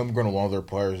 they've homegrown a lot of their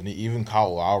players, and even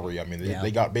Kyle Lowry. I mean,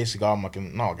 they basically got him like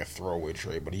not like a throwaway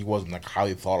trade, but he wasn't like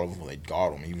highly thought of when they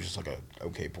got him. He was just like a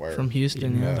okay player From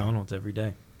Houston. Eating Yeah. McDonald's every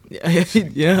day.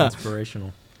 Yeah.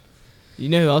 Inspirational. You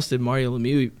know who else did? Mario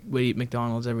Lemieux would eat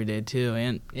McDonald's every day too,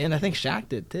 and I think Shaq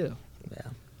did too. Yeah.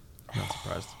 Not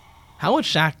surprised. How would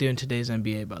Shaq do in today's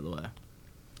NBA, by the way?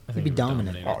 I He'd think be he would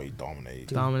dominant. dominate Oh, it. he dominated.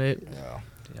 Dominate. Yeah,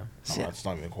 Yeah. no, that's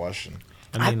not even a question.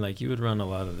 I mean, like, you would run a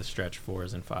lot of the stretch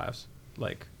 4s and 5s,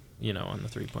 like, on the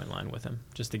 3-point line with him,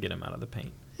 just to get him out of the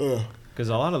paint. Because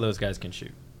a lot of those guys can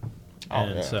shoot.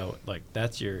 And yeah. so, like,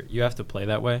 you have to play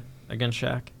that way against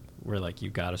Shaq, where, like,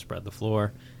 you got to spread the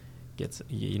floor. Gets,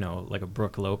 like a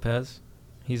Brook Lopez,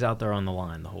 he's out there on the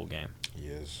line the whole game. He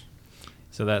is.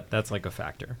 So that's like a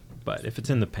factor. But if it's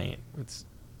in the paint,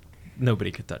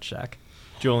 nobody could touch Shaq.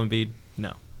 Joel Embiid,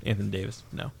 no. Anthony Davis,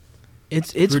 no.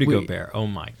 It's Rudy weird. Gobert, oh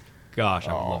my gosh,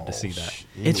 I would love to see that.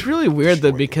 It's really weird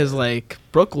though because like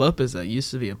Brook Lopez that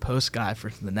used to be a post guy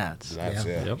for the Nets. That's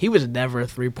Yeah. it. Yep. He was never a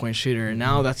 3-point shooter, and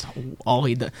now that's all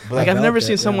he does. But Like I I've felt never it,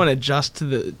 seen yeah. someone adjust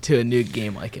to a new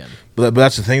game like him. But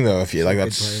that's the thing, though. If you like,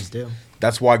 Good players do.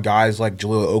 that's why guys like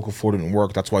Jahlil Okafor didn't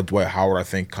work. That's why Dwight Howard, I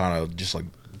think, kind of just like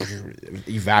But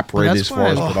evaporated that's as far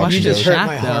as why- production you just goes. hurt Shaq,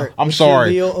 my though. heart. I'm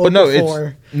sorry, Jahlil but no,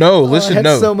 Okafor. no. Listen, I had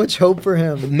no, so much hope for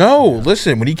him. no.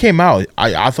 Listen, when he came out,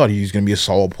 I thought he was going to be a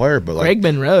solid player, but like Greg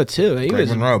Monroe too. He Greg was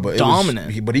Monroe, but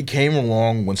dominant. But he came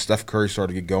along when Steph Curry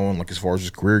started to get going, like as far as his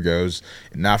career goes.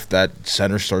 And after that,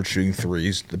 center started shooting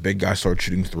threes. The big guy started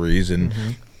shooting threes, and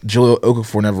Jahlil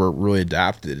Okafor never really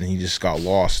adapted, and he just got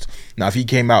lost. Now, if he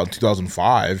came out in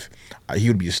 2005, he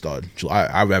would be a stud.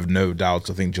 I would have no doubts.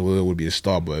 I think Jahlil would be a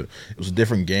stud, but it was a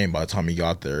different game by the time he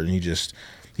got there, and he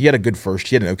had an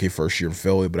okay first year in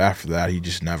Philly, but after that, he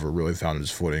just never really found his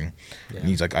footing. And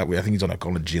he's like, I think he's on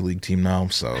a G League team now.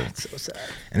 So, So sad.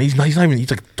 and he's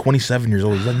like 27 years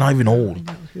old. He's not even old.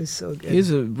 He's so good. He was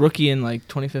a rookie in like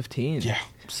 2015. Yeah.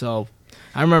 So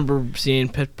I remember seeing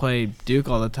Pitt play Duke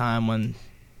all the time when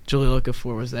Jahlil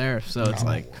Okafor was there. So it's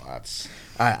like That's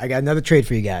All right, I got another trade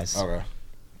for you guys. okay.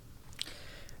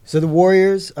 So the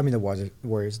Wizards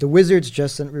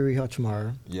just sent Rui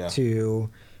Hachimura Yeah. to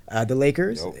the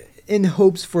Lakers Yep. in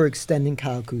hopes for extending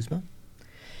Kyle Kuzma.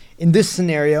 In this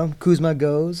scenario, Kuzma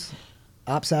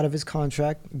opts out of his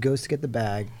contract, goes to get the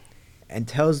bag, and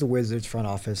tells the Wizards front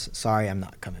office, sorry, I'm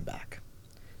not coming back.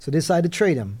 So they decide to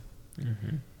trade him.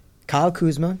 Mm-hmm. Kyle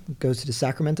Kuzma goes to the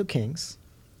Sacramento Kings,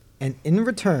 and in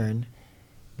return,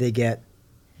 they get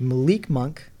Malik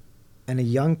Monk and a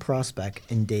young prospect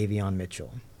in Davion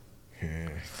Mitchell.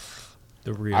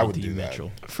 The real I would D. do that.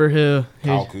 Mitchell. for who?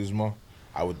 Kyle Kuzma,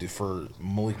 I would do for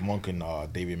Malik Monk and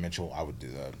Davion Mitchell. I would do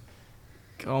that.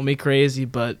 Call me crazy,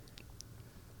 but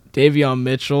Davion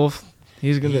Mitchell,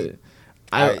 he's gonna.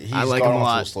 He's I like gone him a off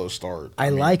to lot. a slow start. I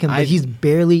mean, like him, but he's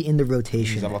barely in the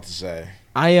rotation. He's about to say.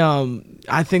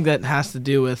 I think that has to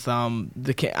do with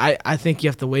I think you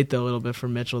have to wait though a little bit for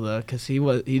Mitchell though because he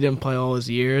didn't play all his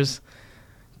years.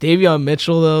 Davion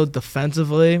Mitchell though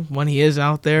defensively when he is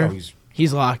out there Oh,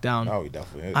 he's locked down. he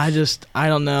definitely is. I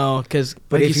don't know because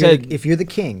But like if you said if you're the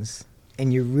Kings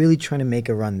and you're really trying to make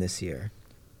a run this year,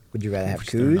 would you rather have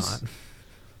Which they're Kuz? not.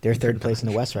 They're third place in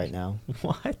the West right now.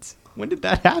 What? When did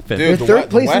that happen? Dude, They're third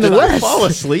place in the Did I West. fall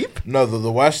asleep? No,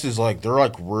 the West is like they're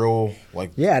like real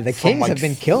like Yeah, the from, Kings like, have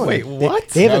been killing wait, it. what?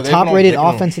 They have No, the they've been top-rated they've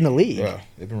been offense in the league. Yeah,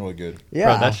 they've been really good.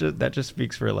 Yeah. Bro, that just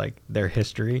speaks for like their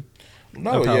history.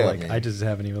 No, of how, yeah, like, I mean, I just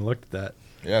haven't even looked at that.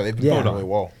 yeah, they've been Yeah. doing really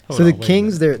well. Hold So on, the wait a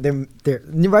Kings, minute. they're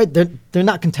right. They're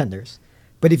not contenders,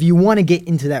 but if you want to get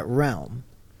into that realm,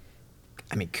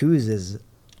 I mean, Kuz is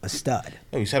a stud.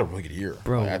 No, he's had a really good year.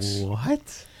 Bro, That's,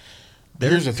 what?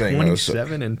 here's the thing, though, so-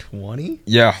 27 and 20?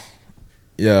 yeah.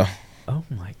 Oh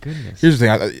my goodness. Here's the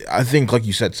thing. I think, like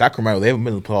you said, Sacramento, they haven't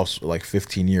been in the playoffs for like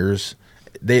 15 years.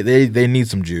 They need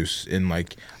some juice. And,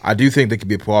 like, I do think they could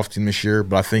be a playoff team this year,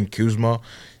 but I think Kuzma,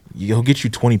 he'll get you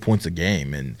 20 points a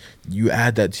game, and you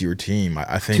add that to your team.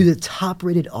 I think to the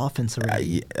top-rated offense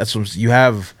already. that's what you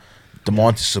have.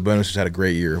 DeMontis Sabonis has had a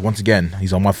great year. Once again,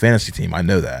 he's on my fantasy team. I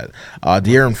know that.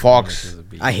 De'Aaron Fox.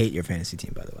 I hate your fantasy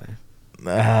team, by the way.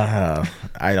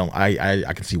 I don't.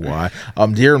 I can see why.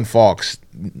 De'Aaron Fox,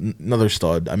 another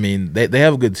stud. I mean, they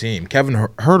have a good team. Kevin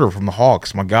Huerter from the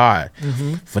Hawks, my guy.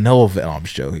 Vanilla. No, I'm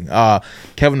just joking.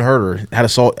 Kevin Huerter had a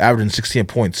solid, averaging 16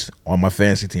 points on my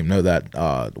fantasy team. Know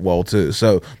that well too.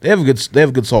 So they have a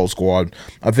good solid squad.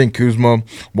 I think Kuzma.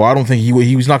 Well, I don't think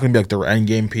he's not going to be like their end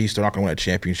game piece. They're not going to win a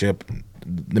championship.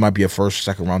 They might be a first,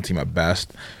 second round team at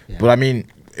best. Yeah. But I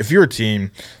mean, if you're a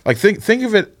team, like think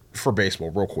of it for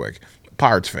baseball, real quick.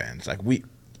 Pirates fans, like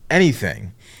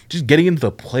anything, just getting into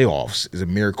the playoffs is a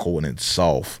miracle in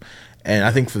itself. And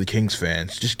I think for the Kings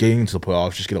fans, just getting into the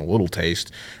playoffs, just getting a little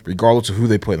taste, regardless of who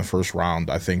they play in the first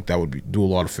round, I think that would do a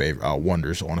lot of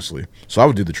wonders, honestly. So I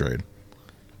would do the trade.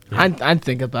 Yeah. I'd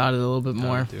think about it a little bit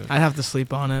more. I'd have to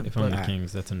sleep on it. If I'm the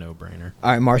Kings, that's a no-brainer.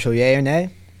 All right, Marshall, yay or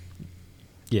nay?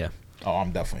 Yeah. Oh,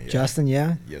 I'm definitely Justin,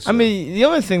 yeah? Yes, sir. I mean, the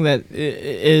only thing like,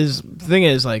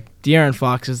 De'Aaron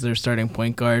Fox is their starting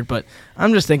point guard, but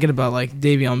I'm just thinking about, like,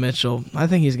 Davion Mitchell. I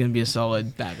think he's going to be a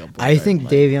solid backup player. I think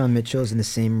Davion Mitchell is in the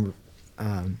same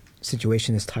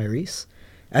situation as Tyrese.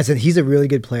 As in, he's a really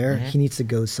good player. He needs to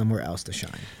go somewhere else to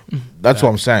shine. That's what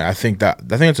I'm saying. I think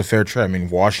it's a fair trade. I mean,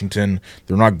 Washington,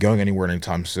 they're not going anywhere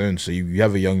anytime soon. So you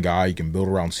have a young guy, you can build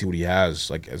around, see what he has,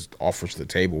 like as offers to the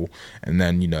table, and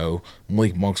then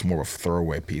Malik Monk's more of a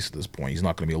throwaway piece at this point. He's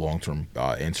not going to be a long-term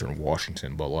answer in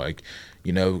Washington, but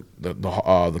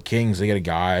the Kings, they get a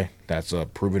guy that's a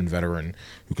proven veteran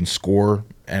who can score,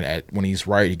 and when he's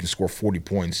right, he can score 40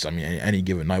 points. I mean, any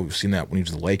given night. We've seen that when he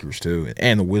was the Lakers too,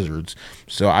 and the Wizards.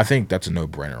 So I think that's a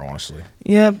no-brainer, honestly.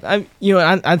 Yeah, I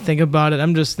think about it.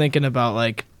 I'm just thinking about,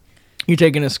 like, you're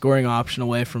taking a scoring option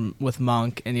away with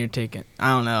Monk, and you're taking,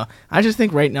 I don't know. I just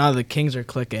think right now the Kings are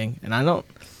clicking, and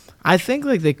I think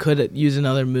like they could use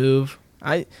another move.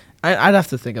 I'd have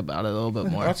to think about it a little bit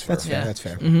more. That's fair. That's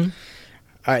fair. Mm-hmm.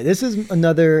 All right, this is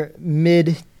another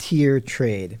mid-tier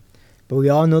trade. But we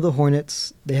all know the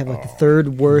Hornets. They have like the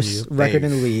third worst record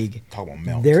in the league. Talk about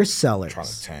melt. They're sellers.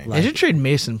 They should trade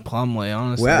Mason Plumlee,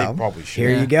 honestly. Well, they probably should.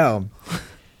 Here you go.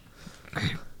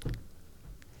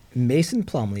 Mason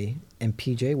Plumlee and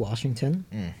P.J. Washington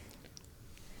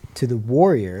to the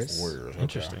Warriors. Okay.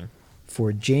 Interesting.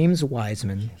 For James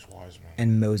Wiseman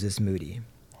and Moses Moody.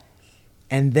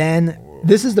 And then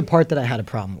this is the part that I had a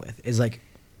problem with. Is like,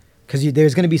 because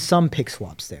there's going to be some pick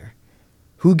swaps there.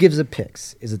 Who gives up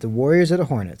picks? Is it the Warriors or the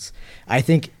Hornets? I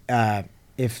think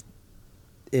if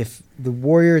the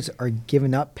Warriors are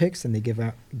giving up picks and they give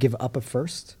up a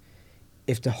first,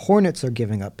 if the Hornets are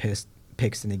giving up picks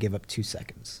and they give up 2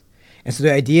 seconds. And so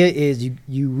the idea is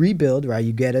you rebuild, right?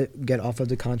 You get off of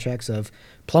the contracts of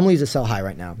Plumlee's a sell high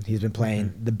right now. He's been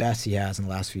playing the best he has in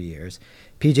the last few years.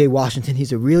 P.J. Washington,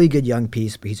 he's a really good young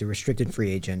piece, but he's a restricted free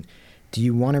agent. Do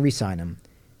you want to re-sign him?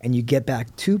 And you get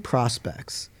back 2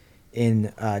 prospects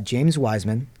in James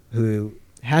Wiseman, who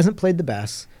hasn't played the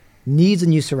best, needs a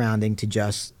new surrounding to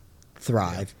just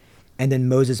thrive, and then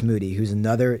Moses Moody, who's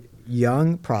another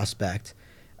young prospect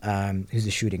who's a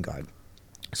shooting guard.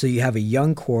 So you have a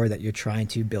young core that you're trying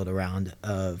to build around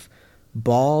of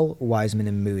Ball, Wiseman,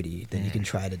 and Moody that you can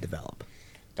try to develop.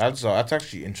 That's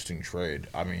actually an interesting trade.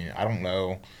 I mean, I don't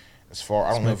know. I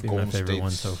don't know if Golden State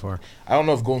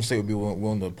would be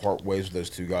willing to part ways with those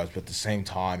 2 guys, but at the same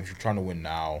time, if you're trying to win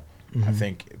now, I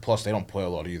think. Plus, they don't play a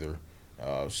lot either,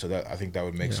 so that I think that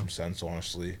would make some sense.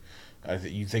 Honestly,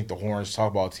 you think the Hornets,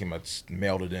 talk about a team that's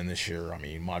mailed it in this year. I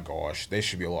mean, my gosh, they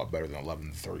should be a lot better than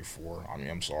 11-34. I mean,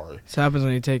 I'm sorry. This happens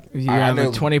when you have a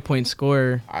 20-point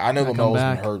scorer. I know Lamelo's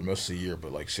been hurt most of the year,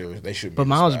 but like seriously, they should. But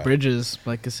Miles Bridges,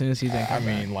 like as soon as he's I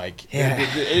mean, like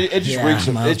it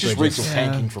just reeks of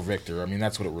tanking for Victor. I mean,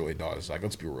 that's what it really does. Like,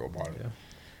 let's be real about it. Yeah.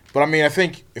 But I mean, I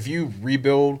think if you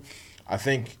rebuild, I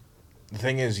think the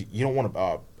thing is you don't want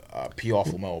to pee off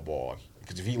LaMelo Ball,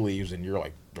 because if he leaves, then you're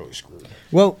like really screwed.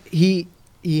 Well, he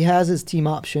has his team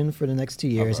option for the next 2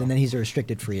 years, and then he's a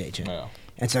restricted free agent. Yeah.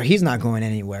 And so he's not going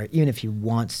anywhere, even if he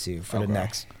wants to, for the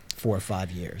next 4 or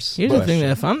 5 years. Here's the thing: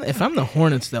 that if I'm the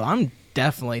Hornets, though, I'm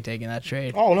definitely taking that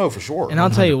trade. Oh no, for sure. And I'll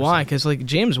tell you why, because like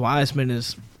James Wiseman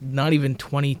is not even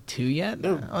 22 yet.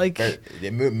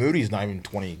 Moody's not even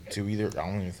 22 either. I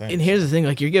don't even think. And here's the thing: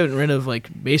 like you're getting rid of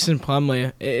like Mason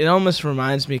Plumlee. It almost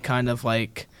reminds me kind of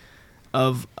like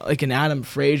of like an Adam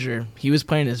Frazier. He was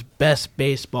playing his best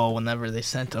baseball whenever they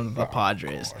sent him to the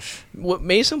Padres. What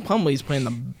Mason Plumlee's playing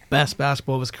the best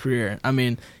basketball of his career. I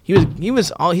mean,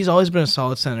 he's always been a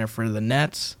solid center for the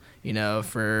Nets,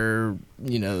 for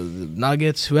the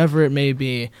Nuggets, whoever it may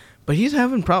be. But he's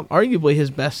having arguably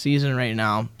his best season right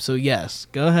now. So yes,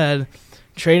 go ahead,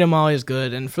 trade him while he's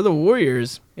good. And for the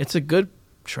Warriors, it's a good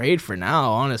trade for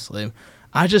now, honestly.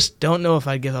 I just don't know if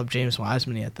I'd give up James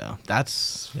Wiseman yet, though.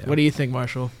 What do you think,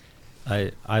 Marshall?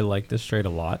 I like this trade a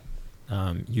lot.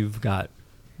 You've got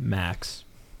max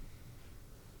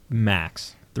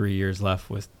 3 years left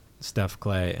with Steph,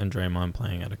 Clay, and Draymond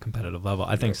playing at a competitive level.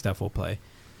 I think Steph will play,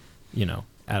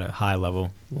 at a high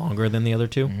level longer than the other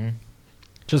two,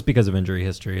 just because of injury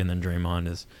history. And then Draymond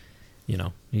is,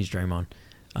 he's Draymond.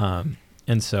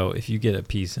 And so if you get a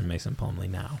piece in Mason Plumlee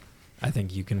now, I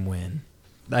think you can win.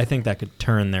 I think that could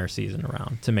turn their season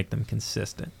around to make them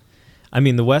consistent. I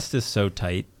mean, the West is so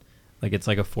tight. Like, it's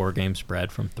like a 4-game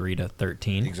spread from 3 to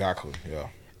 13. Exactly, yeah.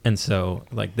 And so,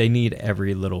 like, they need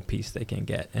every little piece they can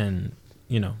get. And,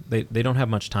 they don't have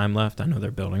much time left. I know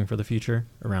they're building for the future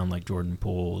around, like, Jordan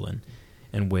Poole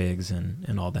and Wiggs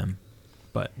and all them.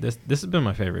 But this has been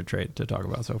my favorite trade to talk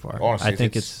about so far. Honestly, I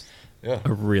think it's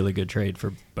a really good trade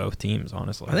for both teams,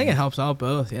 honestly. I think it helps out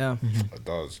both, yeah. It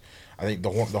does. I think the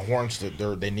Hornets,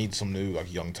 they need some new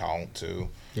young talent too.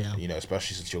 Yeah.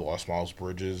 Especially since you lost Miles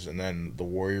Bridges, and then the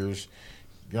Warriors,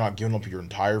 you're not giving up your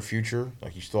entire future.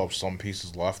 Like, you still have some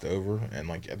pieces left over, and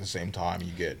at the same time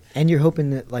you get. And you're hoping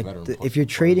that if you're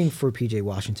trading for PJ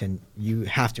Washington, you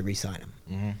have to re-sign him.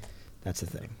 Mm-hmm. That's the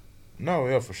thing. No,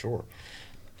 yeah, for sure.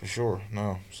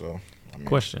 No, so.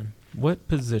 Question: what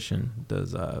position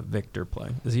does Victor play?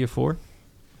 Is he a 4?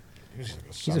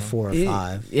 He's a 4 or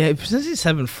 5. Yeah, since he's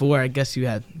 7'4", I guess you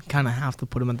kind of have to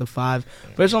put him at the 5.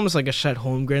 But it's almost like a Chet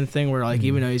Holmgren thing where,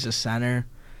 even though he's a center,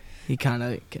 he kind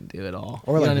of can do it all.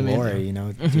 Or like Laurie,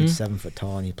 dude's 7 foot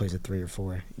tall and he plays a 3 or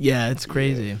 4. Yeah, it's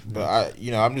crazy. Yeah, but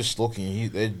I'm just looking.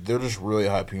 They're just really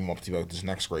hyping him up to be this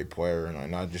next great player,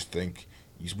 and I just think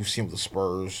we've seen with the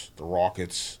Spurs, the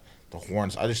Rockets, the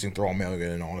Hornets. I just think they're all mailing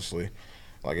it in, honestly.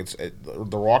 The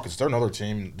Rockets, they're another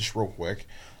team, just real quick.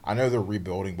 I know they're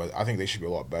rebuilding, but I think they should be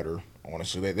a lot better,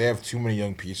 honestly. They have too many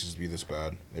young pieces to be this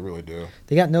bad. They really do.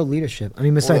 They got no leadership. I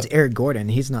mean, besides Eric Gordon,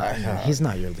 he's not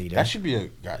your leader. That should be a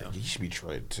guy. He should be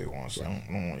traded, too, honestly. I don't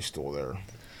know why he's still there.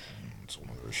 It's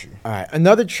another issue. All right,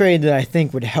 another trade that I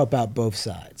think would help out both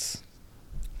sides.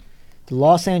 The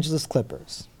Los Angeles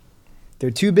Clippers.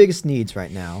 Their two biggest needs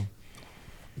right now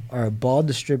are a ball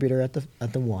distributor at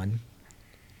the 1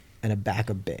 and a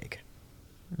backup big.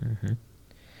 Mm-hmm.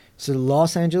 So the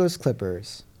Los Angeles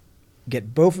Clippers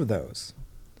get both of those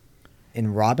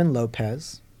in Robin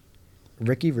Lopez,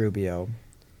 Ricky Rubio,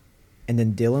 and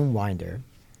then Dylan Winder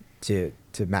to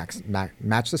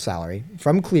match the salary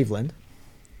from Cleveland.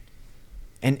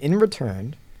 And in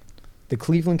return, the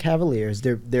Cleveland Cavaliers,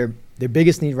 their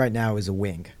biggest need right now is a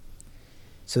wing.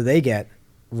 So they get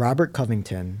Robert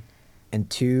Covington and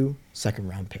 2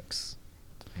 second-round picks.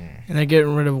 And they're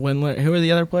getting rid of Windler. Who are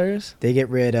the other players? They get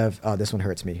rid of, this one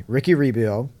hurts me, Ricky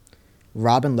Rubio,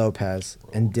 Robin Lopez,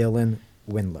 and Dylan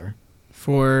Windler.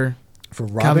 For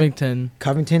Robert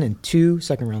Covington and 2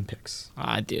 second-round picks.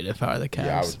 Dude, if I were the Cavs.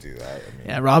 Yeah, I would do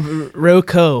that. Robert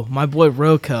Rocco, my boy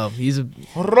Rocco. He's a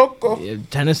Rocco.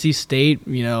 Tennessee State,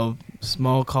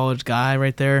 small college guy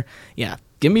right there. Yeah,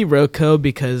 give me Rocco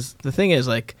because the thing is,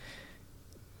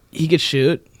 he could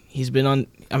shoot. He's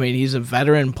a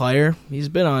veteran player. He's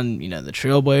been on, the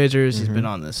Trailblazers. He's been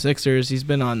on the Sixers. He's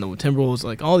been on the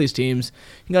Timberwolves, all these teams.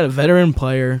 He got a veteran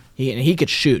player. He could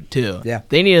shoot, too. Yeah.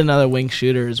 They need another wing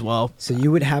shooter as well. So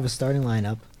you would have a starting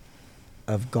lineup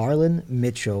of Garland,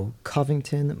 Mitchell,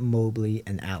 Covington, Mobley,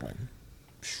 and Allen.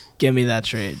 Give me that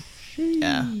trade.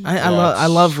 Yeah. I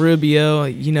love Rubio.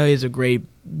 He's a great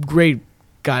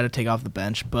guy to take off the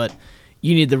bench, but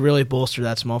you need to really bolster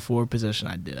that small forward position.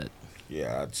 I'd do it.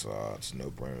 Yeah, it's a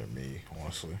no-brainer to me,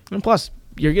 honestly. And plus,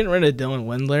 you're getting rid of Dylan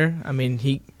Windler. I mean,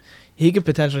 he could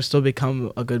potentially still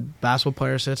become a good basketball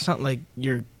player, so it's not like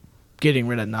you're getting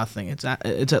rid of nothing. It's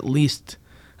at least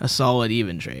a solid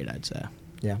even trade, I'd say.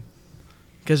 Yeah.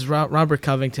 Because Robert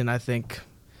Covington, I think,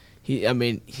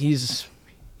 he's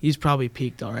probably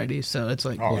peaked already, so it's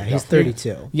he's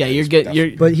 32. Yeah,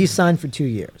 but he's signed for 2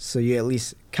 years, so you at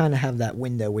least kind of have that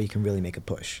window where you can really make a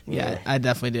push. Yeah, I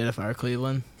definitely did if I were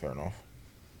Cleveland. Fair enough.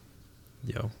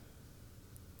 Yo.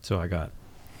 So I got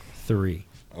 3.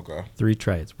 Okay. 3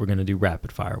 trades. We're going to do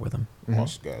rapid fire with them.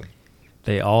 That's good.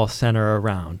 They all center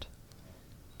around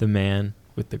the man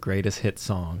with the greatest hit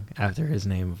song after his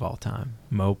name of all time,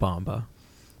 Mo Bamba.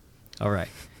 All right.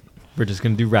 We're just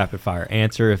going to do rapid fire.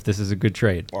 Answer if this is a good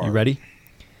trade. All You right. ready?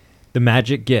 The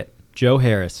Magic get Joe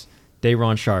Harris,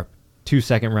 Day'Ron Sharpe, 2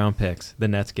 second-round picks. The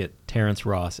Nets get Terrence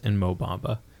Ross and Mo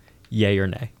Bamba. Yay or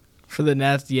nay? For the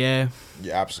Nets, yeah.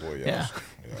 Yeah, absolutely. Yes.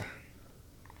 Yeah.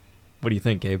 What do you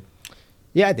think, Gabe?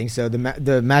 Yeah, I think so.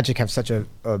 The Magic have such a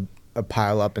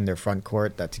pile up in their front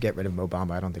court that to get rid of Mo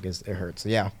Bamba, I don't think it hurts. So,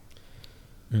 yeah.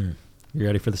 You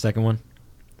ready for the second one?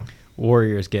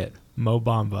 Warriors get Mo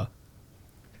Bamba.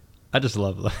 I just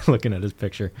love looking at his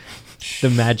picture. The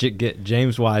Magic get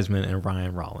James Wiseman and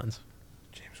Ryan Rollins.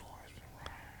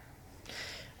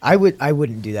 I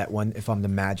wouldn't do that one if I'm the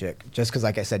Magic, just because,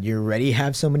 like I said, you already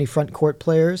have so many front court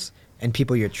players and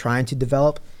people you're trying to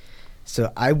develop.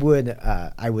 So I wouldn't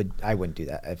do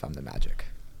that if I'm the Magic.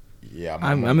 Yeah,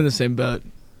 I'm in the same boat.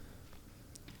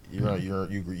 You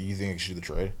think it should do the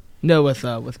trade? No, with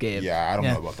Gabe. Yeah, I don't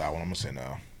know about that one. I'm gonna say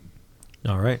no.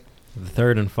 All right. The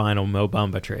third and final Mo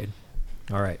Bamba trade.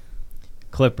 All right.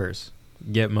 Clippers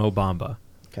get Mo Bamba.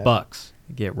 Okay. Bucks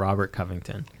get Robert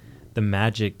Covington. The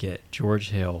Magic get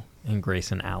George Hill and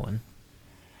Grayson Allen.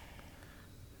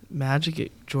 Magic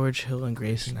at George Hill and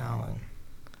Grayson Allen.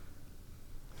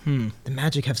 The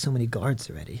Magic have so many guards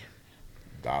already.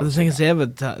 But the thing is, they have a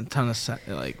ton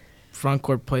of front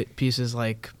court pieces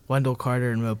like Wendell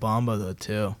Carter and Mo Bamba, though,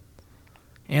 too.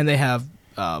 And they have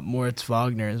Moritz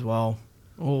Wagner as well.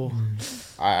 Oh,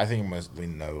 I think I must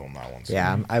lean no on that one. So.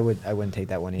 Yeah, I wouldn't take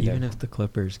that one either. Even if the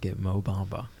Clippers get Mo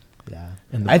Bamba. Yeah.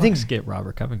 And the I Bucks think get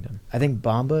Robert Covington. I think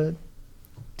Bamba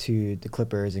to the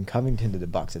Clippers and Covington to the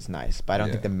Bucks is nice, but I don't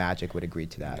think the Magic would agree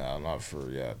to that. No, not for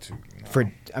no.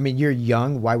 I mean, you're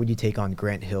young. Why would you take on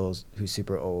Grant Hills, who's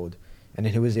super old, and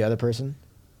then who was the other person?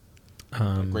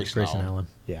 Grayson Allen.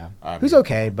 Yeah, I who's mean,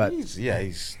 okay, but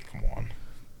he's come on.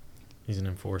 He's an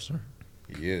enforcer.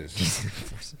 He is.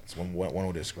 That's one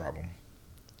would describe him.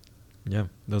 Yeah,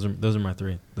 those are my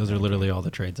three. Those are literally all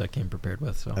the trades I came prepared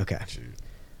with. So okay. Shoot.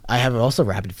 I have also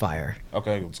rapid fire.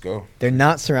 Okay, let's go. They're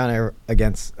not surrounded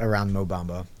around Mo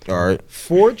Bamba. All right.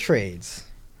 4 trades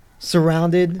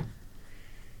surrounded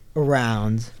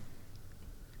around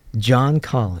John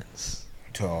Collins.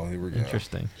 Oh, here we go.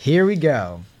 interesting. Here we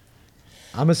go.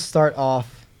 I'm gonna start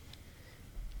off.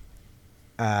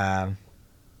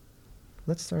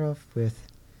 Let's start off with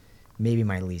maybe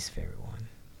my least favorite one.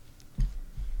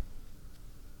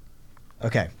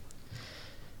 Okay.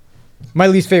 My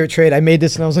least favorite trade. I made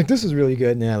this and I was like, this is really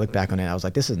good. And then I look back on it. I was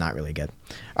like, this is not really good.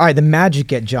 All right. The Magic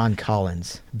get John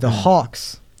Collins. The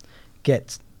Hawks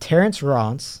get Terrence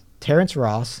Ross,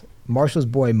 Marshall's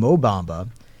boy Mo Bamba,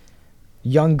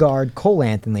 young guard Cole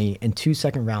Anthony, and 2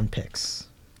 second-round picks.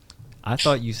 I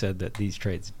thought you said that these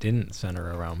trades didn't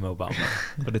center around Mo Bamba,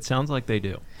 but it sounds like they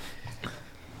do.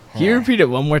 Can you repeat it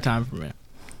one more time for me?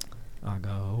 I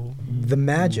go. The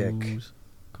Magic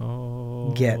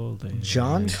get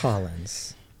John Collins.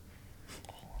 Collins.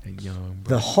 Young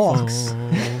The Hawks.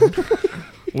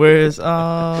 Where's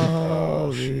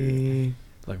Ollie?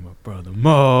 Like my brother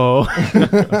Mo.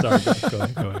 I'm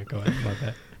sorry, go ahead. My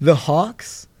bad. The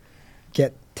Hawks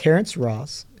get Terrence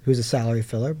Ross, who's a salary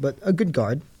filler, but a good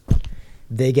guard.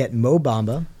 They get Mo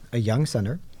Bamba, a young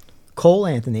center, Cole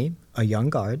Anthony, a young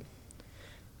guard,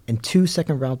 and 2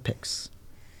 second-round picks.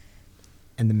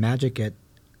 And the Magic get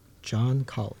John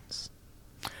Collins.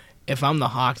 If I'm the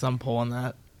Hawks, I'm pulling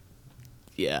that.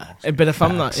 Yeah, but if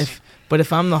I'm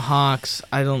the Hawks,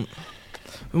 I don't.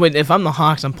 Wait, if I'm the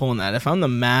Hawks, I'm pulling that. If I'm the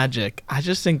Magic, I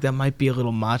just think that might be a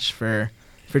little much for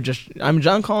just. I mean,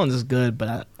 John Collins is good,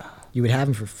 but You would have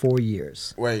him for 4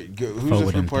 years. Wait, who's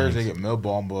the 3 players they get? Mo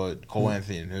Bamba, Cole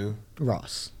Anthony, and who?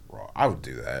 Ross. I would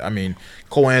do that. I mean,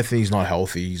 Cole Anthony's not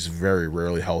healthy. He's very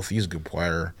rarely healthy. He's a good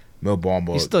player. Mo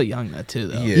Bamba. he's still young though, too.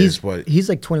 Though He is, but He's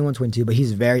like 21, 22, but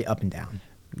he's very up and down.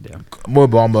 Yeah. Mo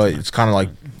Bamba, it's kind of like,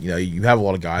 you have a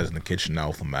lot of guys in the kitchen now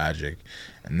with the Magic.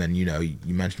 And then, you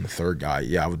mentioned the third guy.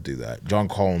 Yeah, I would do that. John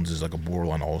Collins is like a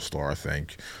borderline all-star, I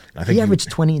think. He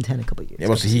averaged 20 and 10 a couple years.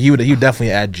 Yeah, he would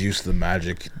definitely add juice to the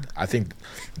Magic. I think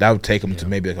that would take him to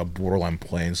maybe like a borderline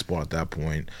playing spot at that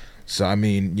point. So, I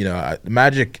mean, the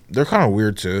Magic, they're kind of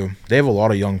weird too. They have a lot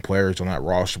of young players on that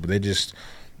roster, but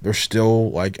they're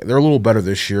still they're a little better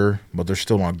this year, but they're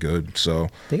still not good. So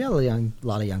they got a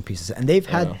lot of young pieces, and they've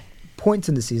had points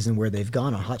in the season where they've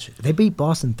gone on hot streak. They beat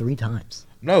Boston 3 times.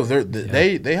 No,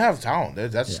 they have talent.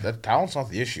 That talent's not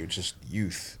the issue. It's just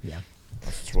youth. Yeah.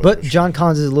 But John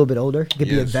Collins is a little bit older. He could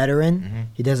be a is. veteran. Mm-hmm.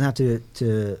 He doesn't have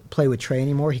to play with Trey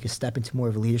anymore. He could step into more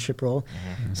of a leadership role.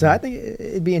 Mm-hmm. So I think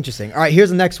it'd be interesting. All right,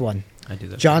 here's the next one. I do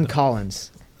that. John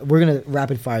Collins. We're going to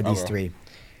rapid fire these Okay. 3.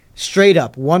 Straight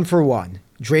up, 1 for 1.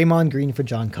 Draymond Green for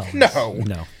John Collins. No.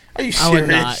 No. Are you I would serious?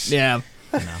 not. Yeah,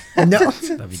 No, No.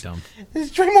 that'd be dumb.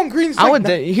 It's Draymond Green's. I Like would.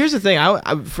 Here's the thing.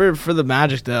 For the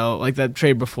Magic though, like that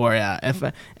trade before. Yeah. If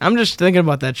I'm just thinking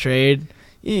about that trade.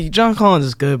 Yeah, John Collins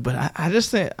is good, but I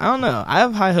just think I don't know. I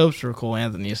have high hopes for Cole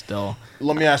Anthony still.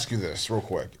 Let me ask you this real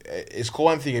quick: is Cole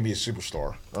Anthony gonna be a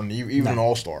superstar or even an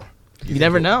all-star? You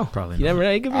never know. Probably You not. never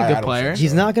know. He could be a I good don't player. think so.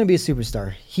 He's not going to be a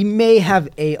superstar. He may have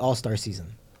a All-Star season.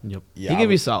 Yep. Yeah, He could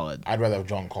be solid. I'd rather have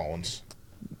John Collins.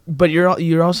 But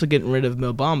you're also getting rid of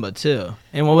Mo Bamba too.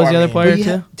 And what was Well, the I other mean- player But you too?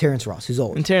 have Terrence Ross, who's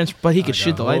old. And Terrence, but he could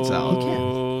shoot the lights out.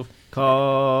 Oh,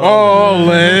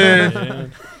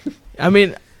 I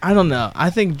mean, I don't know. I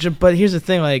think, but here's the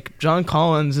thing: like John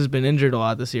Collins has been injured a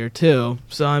lot this year too.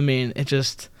 So I mean, it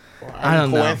just I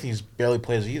don't Cole know. Anthony's barely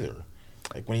plays either.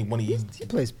 Like when he He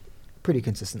plays pretty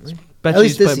consistently. Bet At you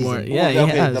least he's this played more. season. Yeah, well,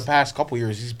 he has. the past couple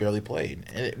years he's barely played,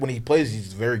 and when he plays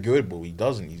he's very good, but when he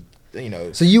doesn't,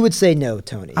 So you would say no,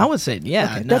 Tony. I would say, yeah,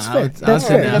 Okay, no, that's I fair. would That's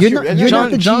say fair. no. You're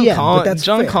not the GM, but that's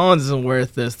John fair. Collins isn't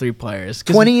worth those three players.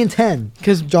 20 and 10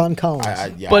 'cause- John Collins.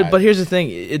 But here's the thing: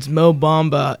 it's Mo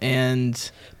Bamba,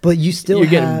 and But you still you're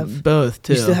getting have both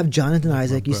too. You still have Jonathan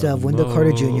Isaac. You still have Wendell Mo.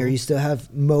 Carter Jr. You still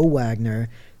have Mo Wagner.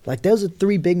 Like those are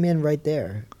three big men right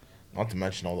there. not to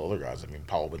mention all the other guys. I mean,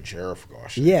 Paolo Banchero, for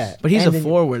gosh. Yeah, but he's and a then-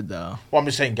 forward though. Well, I'm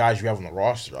just saying, guys, you have on the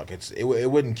roster. Like it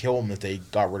wouldn't kill them if they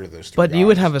got rid of those three. But you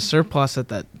would guys. have a surplus at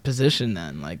that position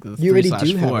then, like the You already 3/4.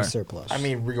 do have a surplus. I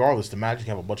mean, regardless, the Magic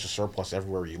have a bunch of surplus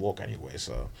everywhere you look, anyway.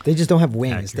 So they just don't have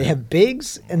wings. They Accurate. have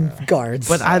bigs and guards.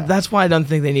 But that's why I don't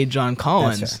think they need John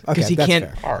Collins fair. because Okay, he that's can't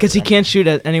fair. All right, because he I'm- can't shoot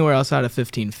at anywhere else out of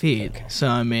 15 feet. So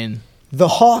I mean, the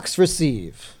Hawks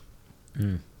receive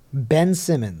Ben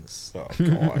Simmons. oh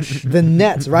gosh, The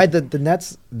Nets, right? The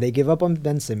Nets, they give up on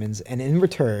Ben Simmons, and in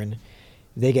return,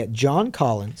 they get John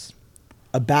Collins,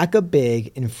 a backup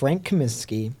big in Frank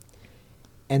Kaminsky,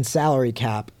 and salary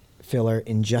cap filler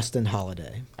in Justin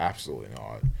Holiday. absolutely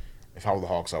not. If I were the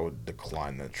Hawks, I would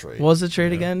decline that trade. what was the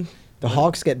trade again? The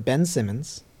Hawks get Ben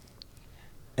Simmons,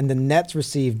 and the Nets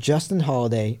receive Justin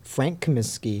Holiday, Frank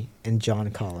Kaminsky, and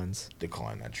John Collins.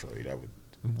 Decline that trade. I would.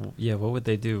 Yeah, what would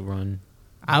they do? Run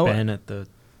I would- Ben at the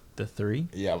 3?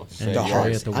 Yeah, I would say. And The Trey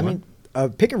Hawks. at the I one? mean, a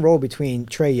pick and roll between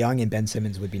Trey Young and Ben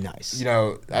Simmons would be nice. You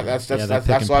know, that's yeah, that that's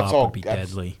pick and pop all. would be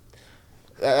deadly.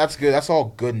 That's good. That's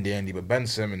all good and dandy. But Ben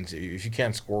Simmons, if you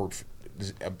can't score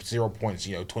 0 points,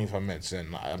 25 minutes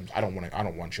in, I don't want to. I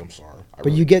don't want you. I'm sorry.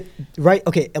 But you get right.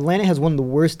 Okay, Atlanta has one of the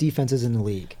worst defenses in the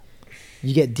league.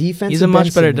 You get defense. He's a and much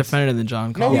Ben better Simmons. defender than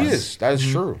John No, Collins. he is. That is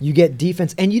true. You get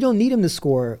defense, and you don't need him to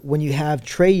score when you have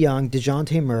Trey Young,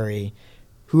 DeJounte Murray,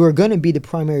 who are going to be the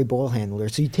primary ball handler.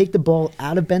 So you take the ball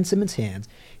out of Ben Simmons' hands.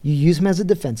 You use him as a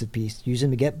defensive piece. Use him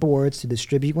to get boards, to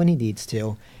distribute when he needs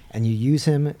to, and you use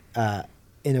him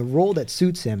in a role that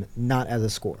suits him, not as a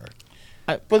scorer.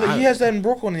 But he has that in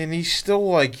Brooklyn, and he's still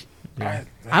like.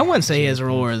 I wouldn't say he has a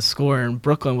role as a scorer in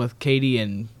Brooklyn with KD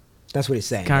and That's what he's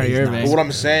saying. Kyrie He's not. Irving. But what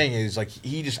I'm saying is, like,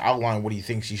 he just outlined what he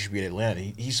thinks he should be at Atlanta.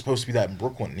 He's supposed to be that in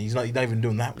Brooklyn, and he's not even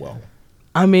doing that well.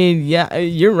 I mean, yeah,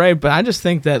 you're right, but I just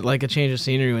think that like a change of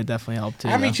scenery would definitely help too.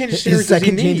 How many though. changes of scenery His does he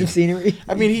second change need? of scenery.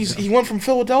 I mean, he went from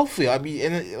Philadelphia. I mean,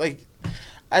 and like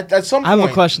at some I have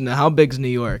point, a question though. How big's New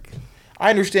York? I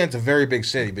understand it's a very big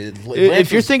city, but If you're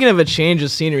Atlanta's- thinking of a change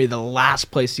of scenery, the last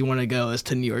place you want to go is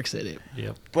to New York City.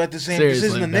 Yep. but at the same, this Seriously,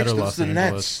 isn't the Knicks, better this Los is the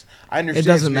Angeles. Nets. I understand It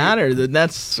doesn't it's very- matter. The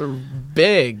Nets are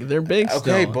big. They're big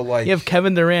Okay, still. but, like- you have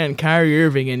Kevin Durant, Kyrie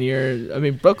Irving,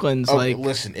 and Brooklyn's Oh, like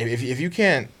listen, if you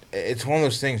can't, it's one of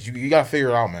those things you got to figure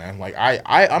it out, man. Like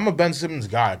I'm a Ben Simmons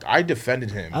guy. I defended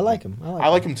him. I like him. I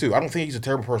like him too. I don't think he's a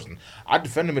terrible person. I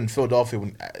defended him in Philadelphia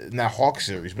in that Hawks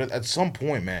series, but at some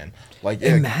point, man, like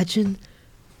yeah, Imagine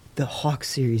the Hawks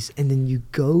series, and then you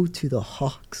go to the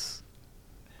Hawks.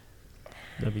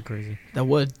 That'd be crazy. that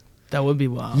would be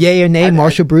wild. Yay or nay, I-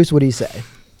 Marshall Bruce? What do you say?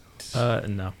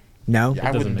 No. No, Yeah, I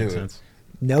It doesn't wouldn't make do it. sense.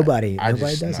 nobody. I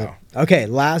Nobody just- does no. it. Okay,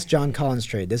 last John Collins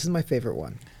trade. This is my favorite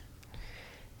one.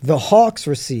 The Hawks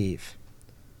receive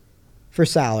for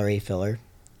salary filler,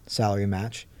 salary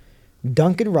match,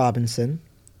 Duncan Robinson,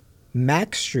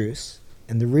 Max Strus,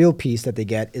 and the real piece that they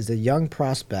get is a young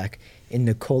prospect in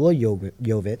Nikola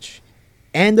Jovic,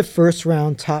 and the first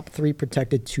round top 3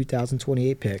 protected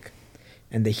 2028 pick.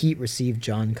 And the Heat receive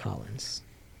John Collins.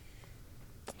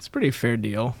 It's a pretty fair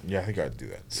deal. yeah, I think I'd do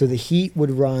that. So the Heat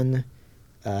would run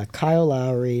Kyle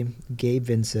Lowry, Gabe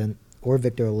Vincent, or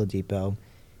Victor Oladipo,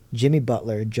 Jimmy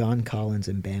Butler, John Collins,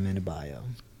 and Bam Adebayo.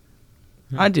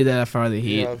 I'd do that if I were the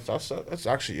Heat. Yeah, that's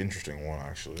actually an interesting one,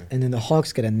 actually. And then the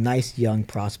Hawks get a nice young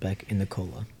prospect in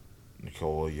Nikola.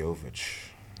 Nikola Jovic.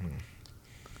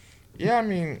 Yeah, I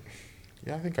mean,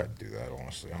 yeah, I think I'd do that,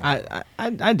 honestly.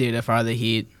 I'd do it if I were the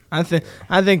Heat. I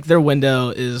think their window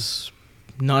is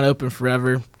not open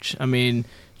forever. I mean,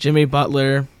 Jimmy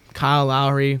Butler, Kyle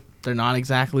Lowry, they're not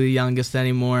exactly the youngest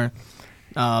anymore.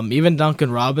 Even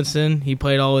Duncan Robinson, he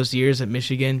played all his years at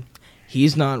Michigan.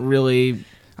 He's not really,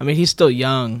 I mean, he's still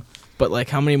young, but like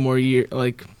how many more years,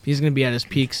 like he's going to be at his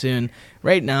peak soon.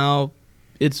 Right now,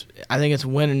 I think it's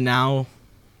win now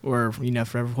or,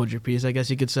 forever hold your peace, I guess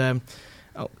you could say.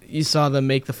 You saw them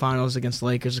make the finals against the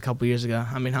Lakers a couple years ago.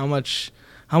 I mean, how much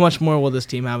more will this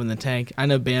team have in the tank? I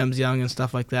know Bam's young and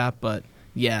stuff like that, but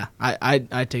yeah,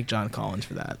 I take John Collins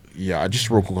for that. Yeah, just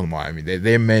real quick on Miami.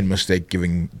 They made a mistake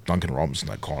giving Duncan Robinson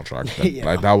that contract.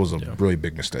 That was a really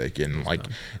big mistake. And,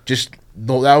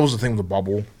 that was the thing with the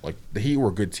bubble. Like, the Heat were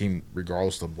a good team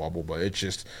regardless of the bubble, but it's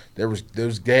just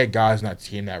they had guys in that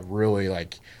team that really,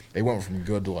 like, they went from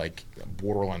good to, like,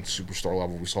 borderline superstar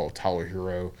level. We saw Tyler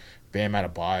Hero, Bam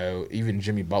Adebayo, even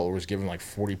Jimmy Butler was giving, like,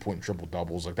 40-point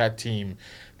triple-doubles. Like, that team,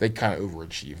 they kind of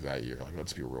overachieved that year. Like,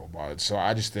 let's be real about it. So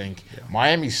I just think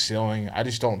Miami's ceiling, I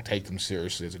just don't take them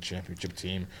seriously as a championship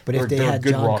team. But if they had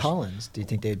John Collins, do you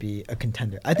think they'd be a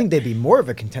contender? I think they'd be more of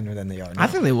a contender than they are now. I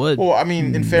think they would. Well, I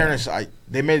mean, in fairness,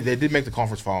 they did make the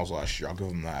conference finals last year. I'll give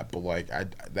them that. But, like,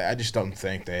 I just don't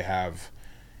think they have –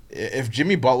 if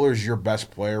Jimmy Butler is your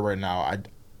best player right now,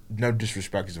 no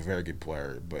disrespect, he's a very good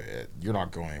player, but you're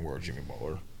not going anywhere with Jimmy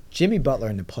Butler. Jimmy Butler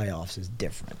in the playoffs is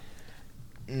different.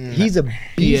 He's a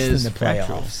beast in the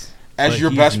playoffs. As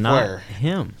your best player.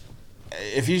 Him.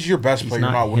 If he's your best player,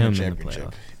 you're not winning a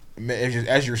championship.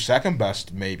 As your second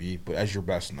best, maybe, but as your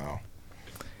best, no.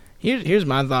 Here's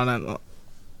my thought on it.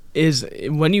 Is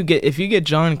if you get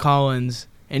John Collins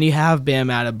and you have Bam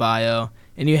Adebayo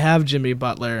and you have Jimmy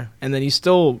Butler and then you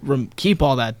still keep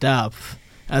all that depth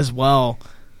as well,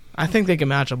 I think they can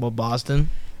match up with Boston.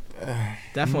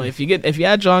 Definitely. If you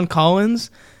add John Collins,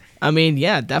 I mean,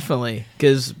 yeah, definitely.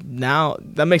 Because now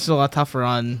that makes it a lot tougher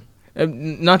on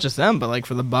not just them, but like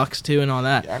for the Bucks too and all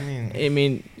that. I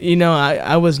mean,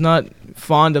 I was not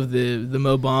fond of the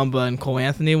Mo Bamba and Cole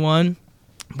Anthony one,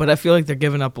 but I feel like they're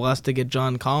giving up less to get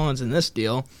John Collins in this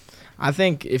deal. I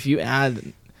think if you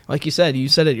add, like you said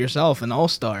it yourself, an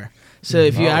all-star. So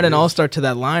if you add an all-star to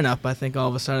that lineup, I think all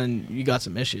of a sudden you got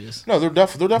some issues. No, they're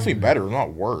definitely better,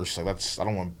 not worse. Like I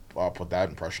don't want to put that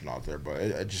impression out there, but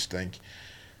I just think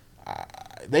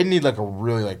they need like a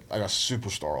really like a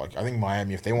superstar. Like I think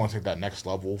Miami, if they want to take that next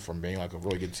level from being like a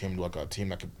really good team to like a team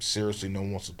that could seriously no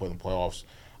one wants to play in the playoffs,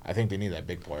 I think they need that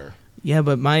big player. Yeah,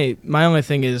 but my only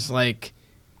thing is like,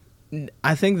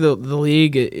 I think the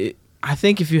league. I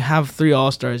think if you have 3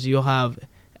 all-stars, you'll have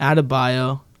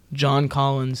Adebayo, John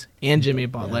Collins, and Jimmy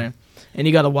Butler. And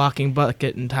you got a walking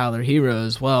bucket and Tyler Hero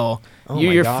as well. Oh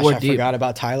my gosh, 4 deep. I forgot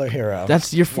about Tyler Hero.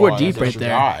 That's your 4 deep right there.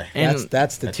 Guy. And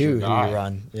that's the 2 you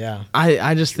run. Yeah.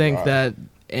 I just think that,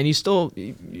 and you still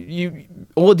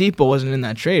Oladipo wasn't in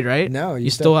that trade, right? No,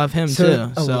 you still have him too. A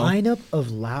lineup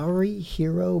of Lowry,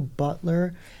 Hero,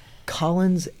 Butler,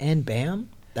 Collins, and Bam.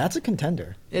 That's a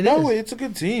contender. It's a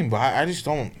good team, but I just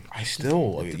don't.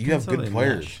 You have good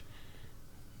players.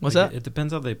 What's that? It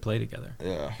depends how they play together.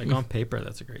 Yeah. Like on paper,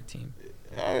 that's a great team.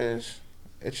 Yeah, it is.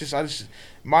 It's just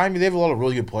Miami. They have a lot of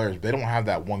really good players. But they don't have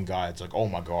that one guy. It's like, oh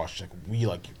my gosh, like we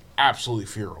like absolutely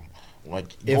fear him. Like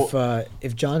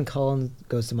if John Collins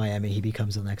goes to Miami, he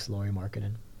becomes the next Lauri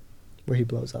Markkanen, where he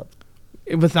blows up.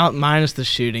 Without minus the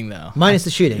shooting though. Minus the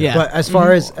shooting, yeah. But as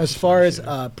far as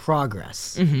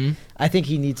progress, I think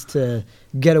he needs to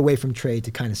get away from trade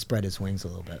to kind of spread his wings a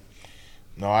little bit.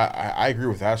 No, I agree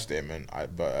with that statement.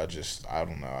 But I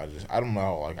don't know. I don't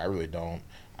know. Like I really don't.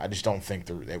 I just don't think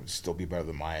they would still be better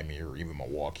than Miami or even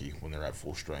Milwaukee when they're at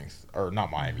full strength. Or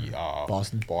not Miami.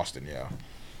 Boston. Boston, yeah.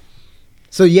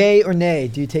 So yay or nay?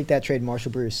 Do you take that trade,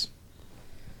 Marshall Bruce?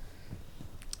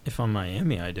 If I'm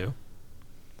Miami, I do.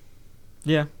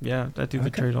 Yeah, I do the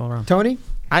trade all around. Tony?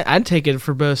 I'd take it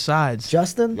for both sides.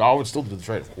 Justin? I would still do the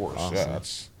trade, of course. Awesome. Yeah,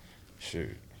 that's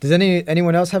shoot. Does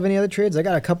anyone else have any other trades? I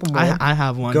got a couple more. I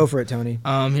have one. Go for it, Tony.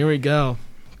 Here we go.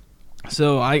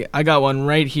 So I got one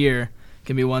right here.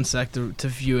 Give me 1 sec to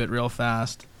view it real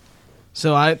fast.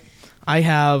 So I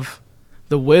have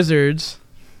the Wizards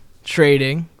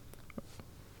trading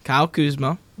Kyle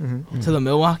Kuzma to the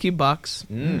Milwaukee Bucks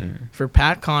for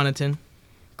Pat Connaughton,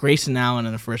 Grayson Allen,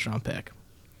 and a first-round pick.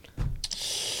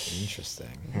 Interesting.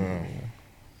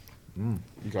 You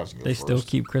guys can go They first. still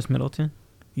keep Chris Middleton?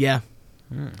 Yeah.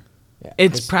 Yeah.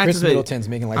 It's Chris Middleton's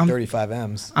making like 35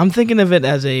 M's. I'm thinking of it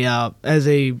as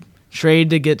a trade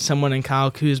to get someone in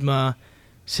Kyle Kuzma,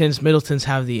 since Middleton's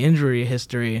have the injury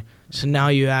history. So now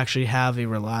you actually have a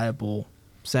reliable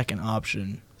second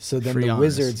option. So then the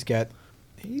Wizards get.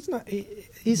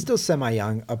 He's still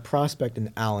semi-young, a prospect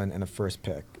in Allen and a first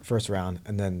pick. first round,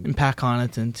 and then And Pat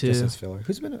Connaughton too. distance filler,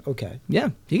 who's been okay. Yeah,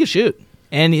 he can shoot,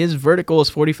 and his vertical is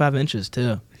 45 inches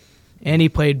too. And he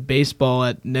played baseball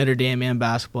at Notre Dame and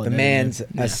basketball. The at Notre man's Dame.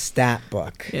 a stat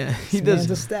book. Yeah, he This does.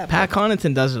 man's a stat Pat book.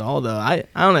 Connaughton does it all though. I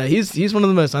don't know. He's one of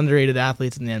the most underrated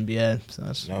athletes in the NBA. So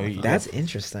that's No, That's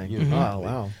interesting. Mhm. Oh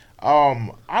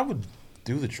wow. I would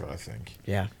do the trade. I think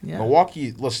Yeah. yeah.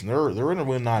 Milwaukee. Listen, they're in a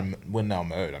win now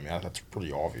mode. I mean, that's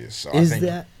pretty obvious. So Is I think,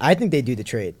 that? I think they do the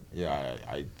trade. Yeah,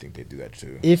 I think they do that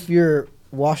too. If you're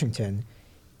Washington,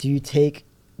 do you take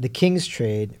the Kings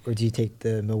trade or do you take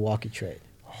the Milwaukee trade?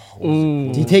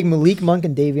 Ooh. Do you take Malik Monk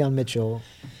and Davion Mitchell,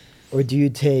 or do you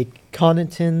take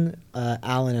Connaughton,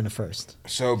 Allen, and a first?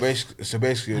 So basically,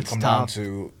 it That's come down tough.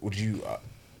 to would you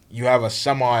you have a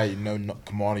semi no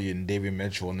commodity in Davion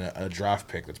Mitchell and a draft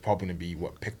pick that's probably going to be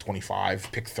what pick 25,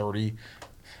 pick 30.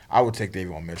 I would take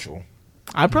Davion Mitchell.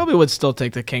 I probably would still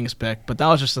take the Kings pick, but that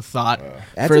was just a thought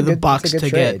That's for a the good- Bucks that's a to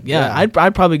good get. trade. Yeah, Yeah.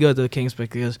 I'd probably go to the Kings pick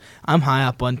because I'm high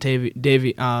up on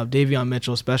Davion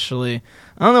Mitchell, especially.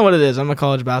 I don't know what it is. I'm a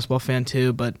college basketball fan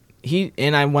too, but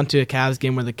I went to a Cavs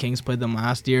game where the Kings played them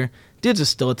last year. Dude's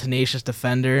still a tenacious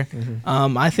defender.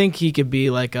 I think he could be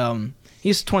like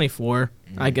he's 24.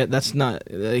 I get that's not.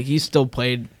 He still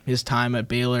played his time at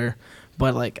Baylor,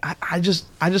 but like I just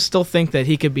still think that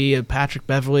he could be a Patrick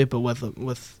Beverly, but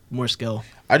with more skill.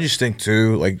 I just think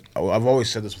too, like I've always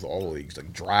said this with all the leagues,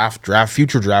 like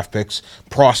future draft picks,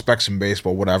 prospects in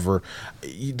baseball, whatever.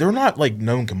 They're not like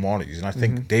known commodities, and I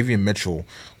think Davion Mitchell,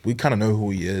 we kind of know who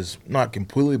he is, not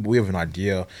completely, but we have an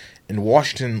idea. In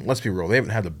Washington, let's be real, they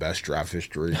haven't had the best draft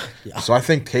history. So I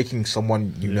think taking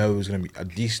someone you know who's going to be a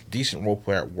decent role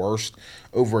player at worst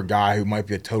over a guy who might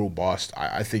be a total bust,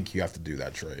 I think you have to do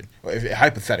that trade.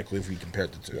 Hypothetically, if we compare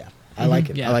the two. Yeah, I like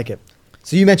it. Yeah. I like it.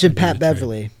 So you mentioned Pat do the trade.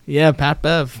 Beverly. Yeah, Pat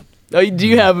Bev. Oh, do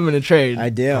you have him in a trade? I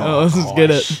do. Oh, this is Gosh.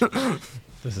 good at.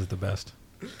 This is the best.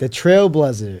 The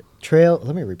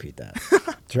Let me repeat that.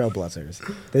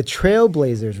 Trailblazers. The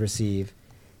Trailblazers receive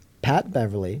Pat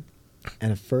Beverly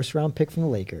and a first-round pick from the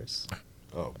Lakers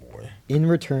Oh boy. in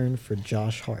return for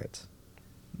Josh Hart.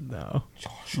 No,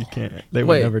 you can't. They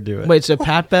Wait, would never do it. Wait, so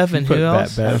Pat Bev and Put who Pat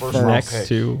else? Bev First round next pick.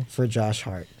 to For Josh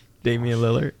Hart. Damian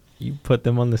Lillard. You put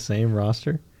them on the same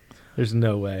roster? There's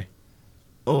no way.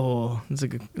 Oh,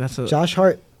 that's a. Josh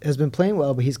Hart has been playing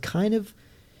well, but he's kind of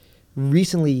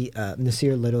recently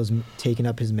Nasir Little's taken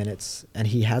up his minutes, and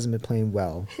he hasn't been playing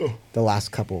well the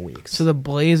last couple of weeks. So the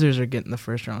Blazers are getting the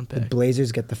first round The pick,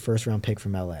 Blazers get the first-round pick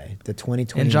from LA, the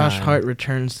 2029. and Josh Hart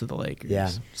returns to the Lakers. Yeah.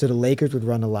 So the Lakers would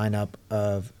run a lineup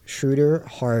of Schroeder,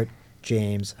 Hart,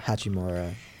 James,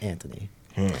 Hachimura, Anthony.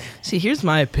 See, here's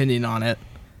my opinion on it.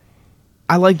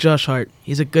 I like Josh Hart.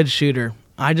 He's a good shooter.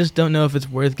 I just don't know if it's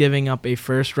worth giving up a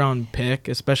first round pick,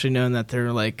 especially knowing that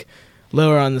they're like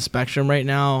lower on the spectrum right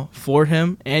now for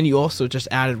him. And you also just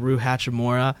added Rui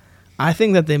Hachimura. I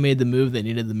think that they made the move they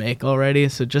needed to make already.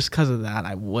 So just because of that,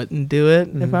 I wouldn't do it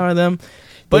if I were them.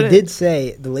 But They did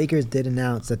say, the Lakers did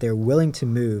announce that they're willing to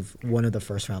move one of the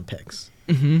first-round picks.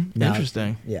 Now-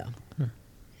 Interesting. Yeah.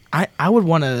 I would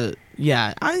want to.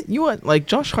 Yeah, like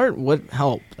Josh Hart would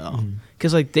help though,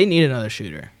 because like they need another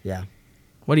shooter. Yeah.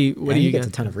 What do you And he gets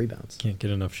guys a ton of rebounds. Can't get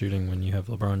enough shooting when you have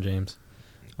LeBron James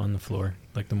on the floor.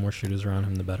 Like, the more shooters around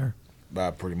him, the better.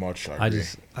 Pretty much. I agree.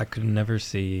 I could never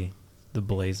see the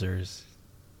Blazers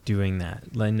doing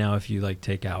that. Like, now, if you like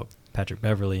take out Patrick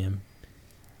Beverly and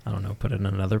I don't know, put in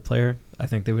another player, I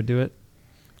think they would do it.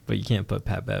 But you can't put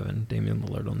Pat Bev and Damian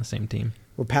Lillard on the same team.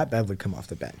 Well, Pat Bev would come off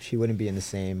the bench. He wouldn't be in the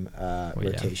same yeah.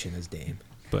 rotation as Dame.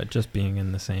 But just being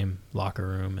in the same locker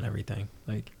room and everything,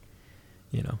 like,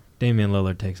 you know, Damian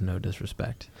Lillard takes no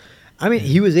disrespect. I mean,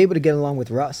 he was able to get along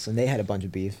with Russ, and they had a bunch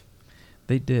of beef.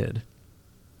 They did.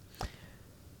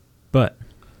 But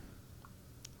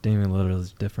Damian Lillard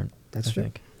is different. That's I true.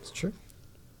 think. It's true.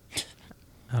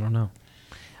 I don't know.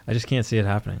 I just can't see it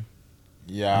happening.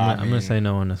 Yeah, I'm going to say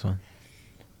no on this one.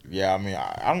 Yeah, I mean,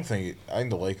 I don't think. I think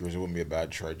the Lakers, it wouldn't be a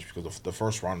bad trade just because the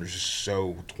first round is just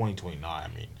so 2029. I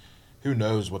mean, who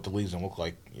knows what the league's gonna look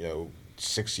like?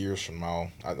 6 years from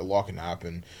now, a lot can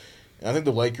happen. And I think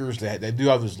the Lakers, they do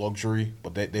have this luxury,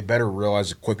 but they better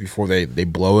realize it quick before they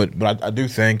blow it. But I do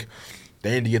think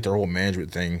they need to get their whole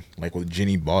management thing, like with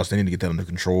Ginny Boss, they need to get that under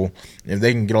control. And if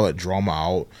they can get all that drama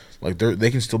out, like they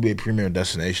can still be a premier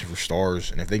destination for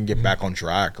stars. And if they can get back on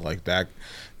track, like that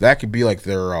could be like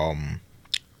their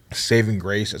saving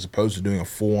grace as opposed to doing a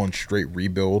full-on straight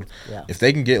rebuild. Yeah. If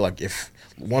they can get if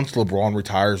once LeBron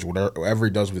retires, whatever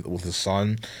he does with his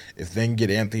son, if they can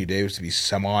get Anthony Davis to be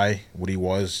semi what he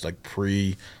was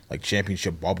pre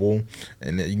championship bubble,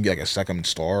 and then you can get a second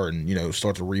star and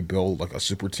start to rebuild a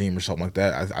super team or something like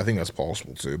that, I think that's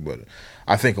possible too. But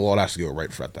I think a lot has to go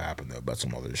right for that to happen though. But that's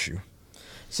another issue.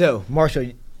 So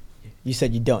Marshall, you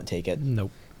said you don't take it.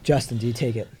 Nope. Justin, do you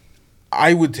take it?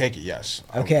 I would take it, yes.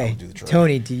 Okay. I would do the trade.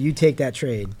 Tony, do you take that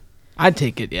trade? I'd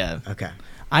take it, yeah. Okay.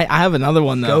 I have another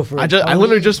one, though. Go for it. I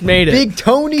literally just made it. Big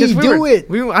Tony, it.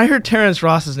 it. I heard Terrence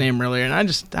Ross's name earlier, and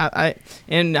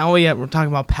and now we're talking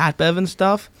about Pat Bev and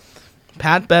stuff.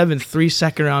 Pat Bev and 3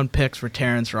 second-round picks for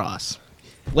Terrence Ross.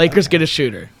 Lakers get a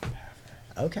shooter.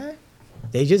 Okay.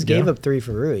 They just gave up 3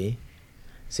 for Rui.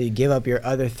 So you give up your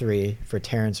other 3 for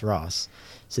Terrence Ross.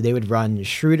 So they would run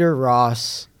Schroeder,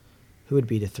 Ross. Who would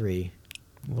be the 3?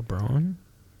 LeBron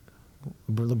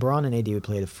and AD would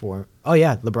play the 4. Oh,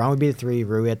 yeah. LeBron would be the 3,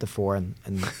 Rui at the 4, and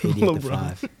AD at the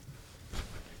 5.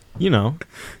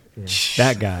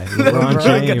 That guy. LeBron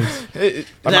James.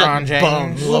 LeBron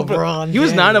James. LeBron He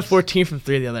was James. 9 of 14 from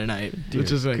 3 the other night,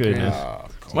 which is goodness.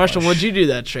 great. Marshall, would you do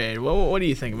that trade? What do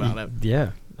you think about it?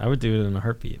 Yeah, I would do it in a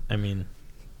heartbeat. I mean,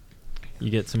 you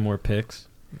get some more picks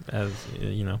as,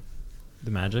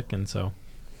 the Magic, and so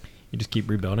you just keep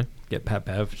rebuilding. Get Pat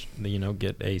Bev,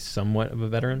 get a somewhat of a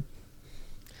veteran.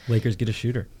 Lakers get a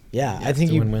shooter. Yeah, I think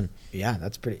it's a win-win. Yeah,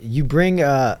 that's pretty. You bring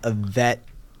a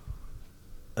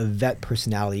vet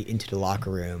personality into the locker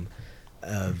room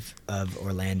of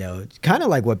Orlando, kind of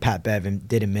like what Pat Bev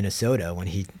did in Minnesota when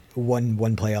he won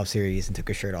one playoff series and took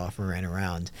his shirt off and ran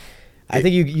around. I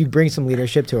think you bring some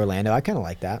leadership to Orlando. I kind of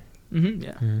like that. Mm-hmm,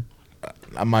 yeah. Mm-hmm.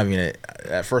 I'm not even.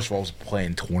 First of all, I was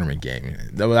playing tournament game.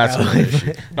 That's another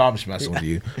issue. No, I'm just messing with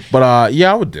you. But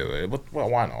yeah, I would do it. But well,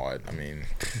 why not? I mean,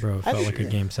 bro, it felt like a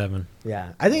Game 7.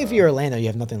 Yeah, I think if you're Orlando, you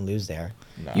have nothing to lose there.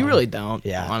 no. You really don't.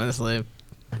 Yeah. Honestly,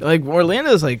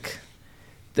 Orlando's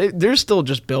they're still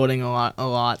just building a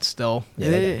lot still.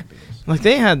 Yeah,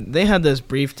 they had those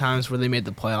brief times where they made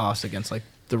the playoffs against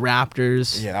the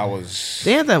Raptors. Yeah, that was.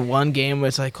 They had that one game where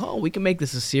it's we can make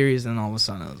this a series, and all of a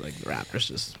sudden it was the Raptors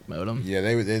just mowed them. Yeah,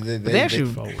 They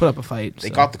actually put up a fight. They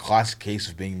got the classic case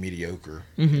of being mediocre.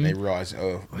 Mm-hmm. And they realized,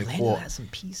 Orlando Nicole has some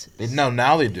pieces.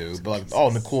 now they do, but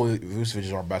Nikola Vucevic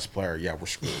is our best player. Yeah, we're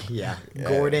screwed. Yeah,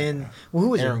 Gordon. Well, who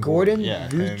was Aaron it? Gordon, yeah,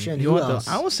 Vooch, and You who know what, else?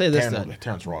 though? I will say this though.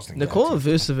 Terrence Ross. Nikola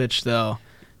Vucevic, though,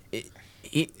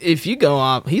 if you go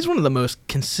up, he's one of the most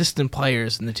consistent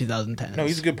players in the 2010s. No,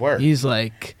 he's a good player. He's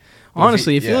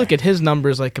honestly, if you yeah. look at his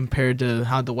numbers, compared to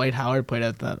how Dwight Howard played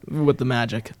with the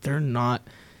Magic, they're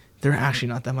actually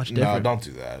not that much different. No, don't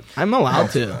do that. I'm allowed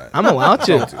Don't do to. that. I'm allowed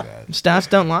to. Don't do that. Stats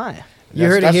don't lie. You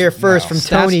heard it here first from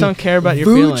Tony. Stats don't care about your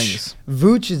Vooch, feelings.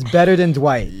 Vooch is better than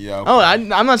Dwight. Yeah. Okay. Oh, I'm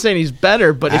not saying he's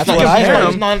better, but if That's you what I compare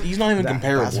heard. him, He's not even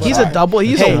comparable. that's what he's I- a double.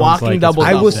 He's Hey, a walking like it's double.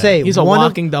 I will double. say he's a one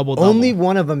walking double. Only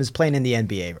one of them is playing in the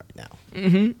NBA right now.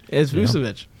 Mm-hmm. It's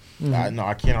Vucevic. No,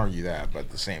 I can't argue that. But at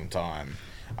the same time,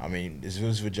 I mean, has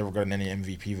Vucevic ever gotten any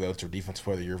MVP votes or Defensive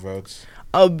Player of the Year votes?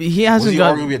 He Was hasn't he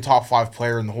got. arguably a top 5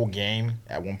 player in the whole game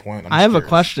at one point? I have a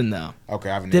question though. Okay,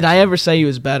 I have an Did answer. I ever say he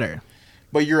was better?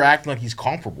 But you're acting like he's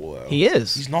comparable, though. He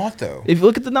is. He's not, though. If you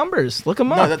look at the numbers, look him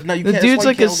No, up. no, you the can't. dude's That's why you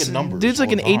like can't look at numbers dude's like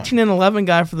all an the time. 18 and 11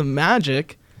 guy for the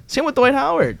Magic. Same with Dwight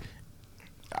Howard.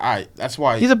 That's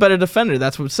why. He's a better defender.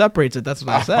 That's what separates it. That's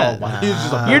what I said. my- he's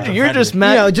just a You're just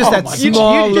mad. Just that my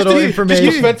small God. little Just information.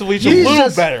 defensively, he's a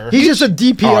little better. He's just a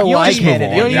DPOY you just move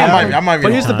candidate. on. Yeah, I'm not even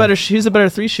But who's the on. better? Who's the better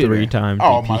 3 shooter? 3-time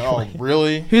Oh DP my! Oh,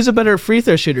 really? Who's a better free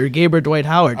throw shooter? Gabe or Dwight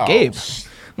Howard? Oh, Gabe.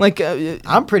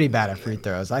 I'm pretty bad at free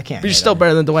throws. I can't. But you're hit still them.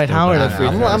 better than Dwight Howard better. at free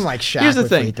I'm- throws. I'm like Shaq Here's the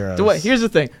with thing. free throws. Here's the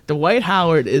thing. Dwight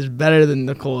Howard is better than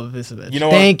Nikola Vucevic. You know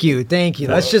what? Thank you.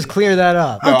 Let's just clear that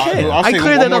up. No, Okay, I'll I say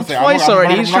cleared one that more up thing. twice I'm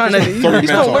already. not He's trying to. gonna spend 30 He's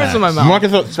minutes putting on words in my I'm mouth. not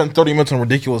going to spend 30 minutes on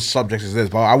ridiculous subjects as this,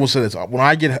 but I will say this: when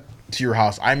I get to your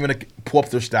house, I'm going to pull up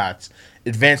their stats,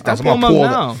 advanced stats. I'll I'm pull going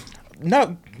them to up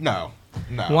pull now.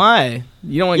 No. Why?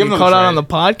 You don't want Give to get another called out trade. on the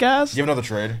podcast? Give another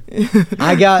trade.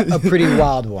 I got a pretty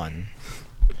wild one.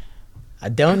 I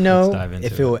don't know Let's dive into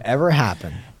if it. it will ever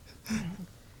happen.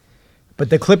 But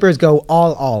the Clippers go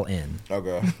all in.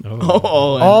 Okay.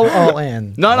 Oh, All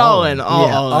in. Not all in.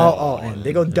 All in. in.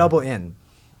 They go double in.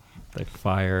 They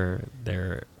fire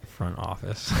their front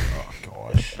office. Oh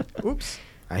gosh. Oops.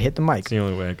 I hit the mic. It's the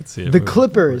only way I could see it. The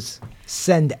Clippers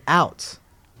send out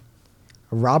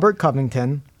Robert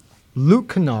Covington, Luke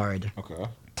Kennard, Okay.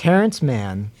 Terrence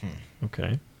Mann,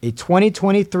 Okay. a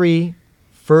 2023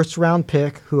 first-round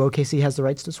pick who OKC has the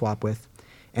rights to swap with,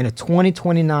 and a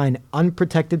 2029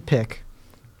 unprotected pick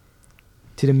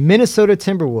to the Minnesota Oh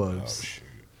Timberwolves shoot.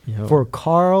 for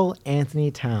Karl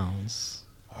Anthony Towns.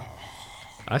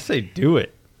 I say do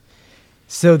it.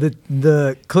 So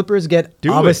the Clippers get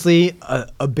Do obviously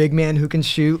a big man who can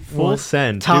shoot. Full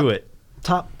send. Top, Do it.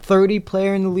 Top 30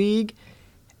 player in the league.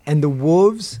 And the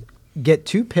Wolves get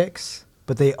 2 picks,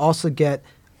 but they also get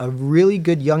a really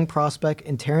good young prospect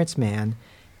in Terrence Mann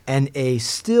and a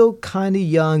still kind of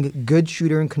young good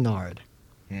shooter in Kennard.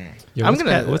 Yo,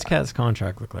 what's Cat's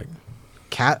contract look like?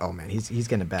 Cat, oh man, he's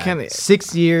gonna bad.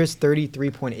 6 years,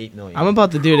 $33.8 million. I'm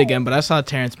about to do it again, but I saw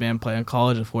Terrence Mann play in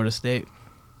college at Florida State.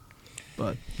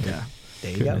 But yeah,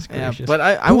 there you Goodness go. yeah. gracious. But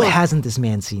I Who will, hasn't this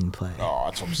man seen play? Oh,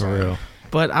 that's what I'm For saying. real.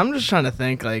 But I'm just trying to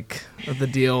think like of the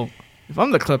deal. If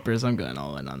I'm the Clippers, I'm going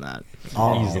all in on that.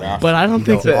 All Easily. in. But I don't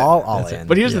think that. all that's in.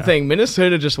 But here's the Yeah. thing: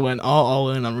 Minnesota just went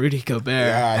all in on Rudy Gobert.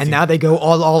 Yeah, I and think- now they go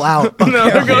all out. No,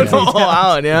 they're going Okay. all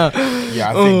out. Yeah. Yeah,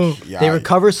 I think. Yeah, They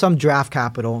recover some draft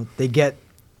capital. They get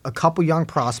a couple young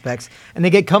prospects, and they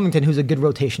get Covington, who's a good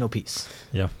rotational piece.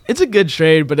 Yeah. It's a good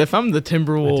trade, but if I'm the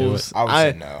Timberwolves, I would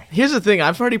say no. Here's the thing: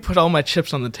 I've already put all my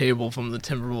chips on the table from the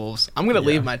Timberwolves. I'm gonna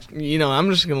leave my, I'm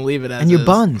just gonna leave it as. And your is.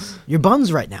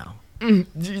 buns right now.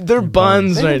 They're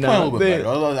buns They right can play a now. little bit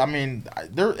better. I mean,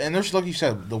 there's like you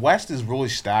said, the West is really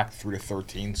stacked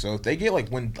 3-13. So if they get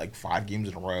win 5 games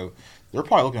in a row, they're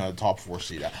probably looking at a top 4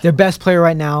 seed. Their best player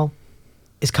right now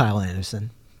is Kyle Anderson.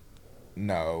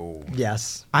 No,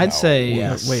 Yes. I'd No. say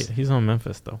Yes. Wait, he's on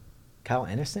Memphis though. Kyle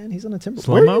Anderson? He's on the Timberwolves.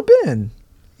 Slow-mo? Where have you been?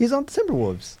 He's on the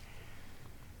Timberwolves.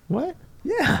 What?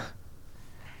 Yeah.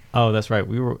 Oh, that's right.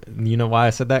 You know why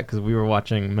I said that? Because we were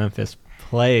watching Memphis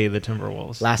play the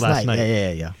Timberwolves Last night.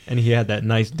 Yeah. and he had that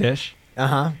nice dish.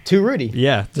 Uh-huh. To Rudy.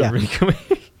 Yeah, it's Yeah. a really good.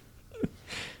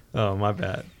 Oh, my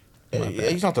bad.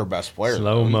 he's not their best player.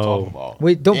 Slow-mo. What are you talking about?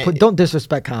 Wait, don't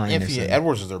disrespect Kyle Anthony Anderson.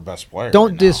 Edwards is their best player.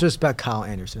 Don't right now. disrespect Kyle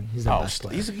Anderson. He's their Oh, best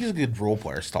player. he's a good role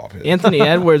player. Stop it. Anthony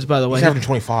Edwards, by the way. He's having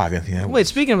 25. Anthony Edwards. Wait,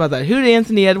 speaking about that, who did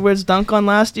Anthony Edwards dunk on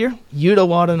last year? Yuta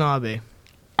Watanabe.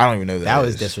 I don't even know That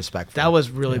was is. disrespectful. That was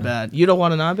really bad. Yuta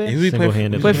Watanabe. Who he played for?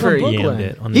 Single-handed Played for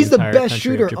Brooklyn. on He's the entire best country of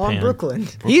shooter on Japan. Brooklyn.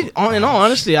 In all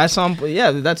honesty, I saw him.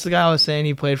 Yeah, that's the guy I was saying.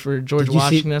 He played for George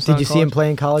Washington. Did you see him play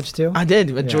in college too? I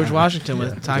did with George Yeah. Washington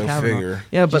with Ty Go Kavanaugh. figure.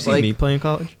 Yeah, Did you but see like, me playing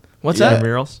college? what's Yeah. that?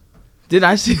 Intramurals? Did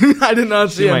I see? I did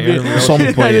not see See my him. intramural Saw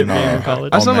him play in, in college?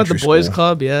 I saw him at the elementary boys' school.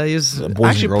 club. Yeah, he's The Boys and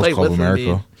actually Girls played Club with of him.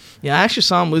 America. Yeah, I actually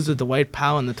saw him lose to Dwight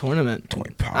Powell in the tournament.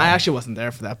 Dwight Powell. I actually wasn't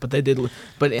there for that, but they did.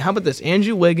 But how about this?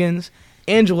 Andrew Wiggins,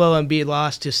 Angelo Embiid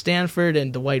lost to Stanford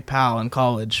and Dwight Powell in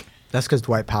college. That's because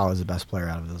Dwight Powell is the best player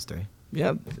out of those three.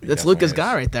 Yeah, that's definitely Luca's is.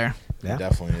 guy right there. Yeah. It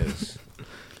definitely is.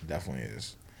 Definitely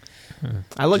is.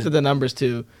 I looked at the numbers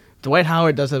too. Dwight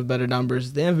Howard does have better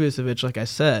numbers than Vucevic, like I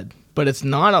said, but it's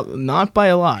not by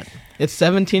a lot. It's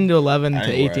 17-11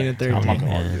 to Anyway, 18-13. I'm not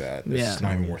gonna argue that. It's Yeah.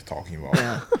 not even worth talking about.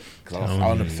 Yeah. Because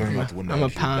I'll end up throwing out the window. I'm a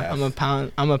if you pound.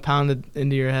 deaf. I'm a pounded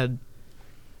into your head.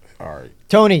 All right.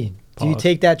 Tony, do you Pause.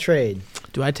 take that trade?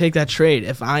 Do I take that trade?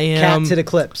 If I Cat am to the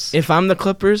Clips. If I'm the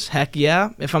Clippers, heck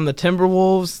yeah. If I'm the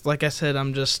Timberwolves, like I said,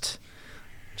 I'm just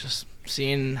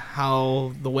seeing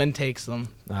how the wind takes them.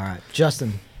 All right,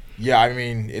 Justin. Yeah, I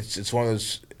mean, it's one of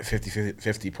those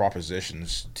 50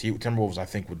 propositions. Timberwolves, I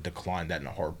think, would decline that in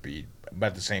a heartbeat. But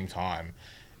at the same time,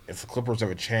 if the Clippers have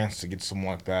a chance to get someone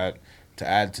like that to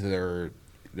add to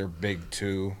their big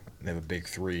two, and they have a big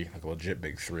three, like a legit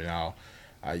big three now,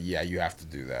 yeah, you have to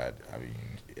do that. I mean,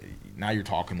 now you're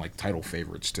talking like title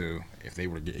favorites too. If they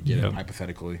were to get Yep. it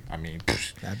hypothetically, I mean,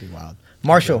 That'd be wild.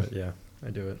 Marshall, Yeah, I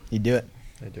do it. you do it.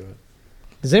 I do it.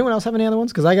 Does anyone else have any other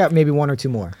ones? Because I got maybe one or two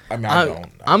more. I mean, I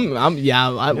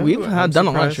don't. We've I'm done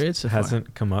a lot of surprised trades so far.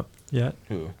 hasn't come up yet.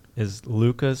 Who? Is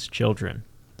Luca's children,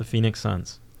 the Phoenix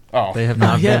Suns. Oh, They have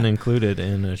not yeah. been included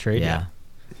in a trade yet.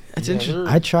 It's Yeah, interesting.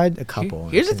 I tried a couple.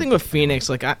 Here's the thing with Phoenix.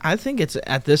 Like I think it's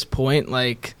at this point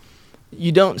like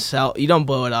you don't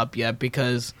blow it up yet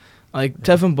because like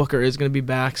Devin Booker is going to be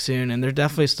back soon, and they're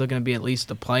definitely still going to be at least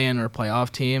a play-in or a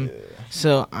playoff team.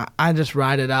 So I just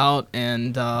ride it out,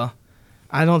 and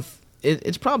I don't.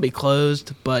 It's probably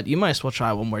closed, but you might as well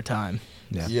try one more time.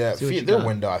 Yeah, See what you their got.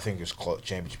 window I think is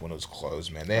championship window is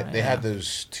closed, man. They had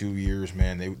those 2 years,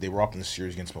 man. They were up in the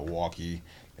series against Milwaukee.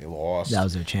 They lost. That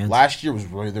was their chance. Last year was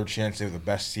really their chance. They were the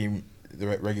best team the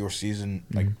regular season,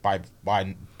 like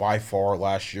by far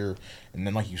last year. And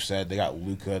then, like you said, they got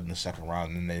Luka in the second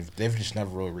round, and they've just never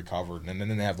really recovered. And then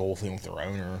they have the whole thing with their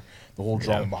owner, the whole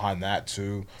drama behind that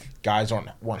too. Guys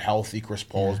weren't healthy. Chris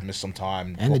Paul's missed some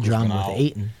time, and the Booker's drama been with out.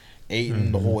 Ayton.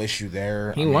 Ayton, the whole issue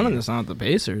there. He wanted this on the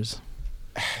Pacers.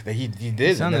 He did,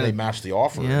 and sounded- then they matched the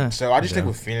offer. Yeah. So I just think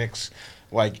with Phoenix,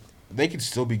 like they could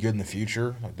still be good in the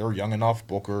future. Like, they're young enough,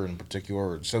 Booker in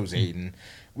particular, and so is Ayton.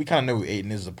 We kind of know who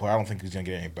Ayton is as a player. I don't think he's going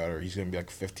to get any better. He's going to be like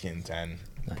 15-10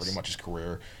 pretty much his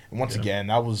career. And once again,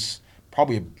 that was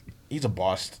probably he's a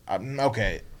bust.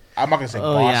 Okay, I'm not going to say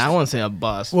bust. Oh, yeah, I won't say a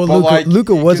bust. Well, But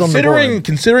Luka was on the board.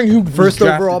 Considering who was First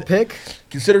drafted, overall pick.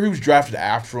 Consider who's drafted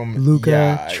after him.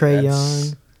 Luka, Trae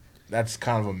Young. That's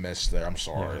kind of a miss there. I'm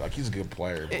sorry. Like, he's a good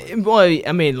player. Boy,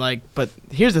 I mean, but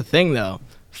here's the thing, though.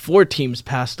 4 teams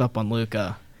passed up on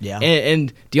Luka. Yeah.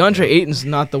 And DeAndre Ayton's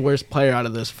not the worst player out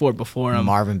of those 4 before him.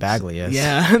 Marvin Bagley is.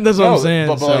 Yeah, that's what I'm saying.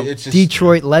 But it's just,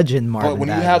 Detroit legend Marvin But when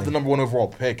Bagley. you have the number 1 overall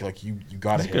pick, like, you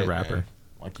got to hit. He's a good rapper. Man.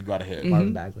 Like, you got to hit.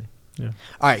 Marvin Bagley. Yeah.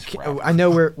 All right. I know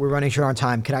we're running short on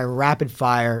time. Can I rapid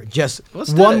fire just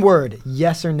Let's do one it. word,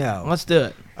 yes or no? Let's do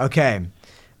it. Okay.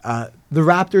 The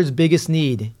Raptors' biggest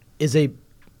need is a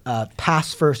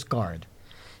pass-first guard.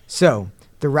 So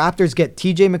the Raptors get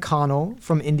T.J. McConnell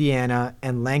from Indiana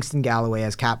and Langston Galloway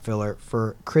as cap filler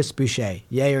for Chris Boucher.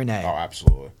 Yay or nay? Oh,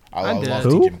 absolutely. I did. love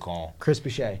Who? T.J. McConnell. Chris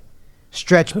Boucher.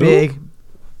 Stretch big.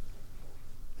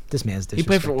 This man's disrespecting He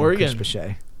played for Oregon. Chris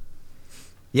Boucher.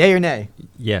 Yay or nay?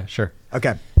 Yeah, sure.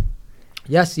 Okay.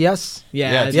 Yes, yes.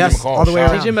 Yeah, T.J. yes, McConnell. all the way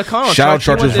Shout around. T.J. McConnell. Shout out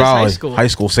Chuck, he went Charters to his Valley. High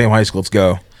school, same high school. Let's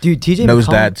go. Dude, TJ Knows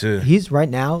McConnell, dad, too. He's right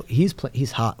now.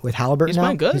 He's hot with Halliburton. He's now.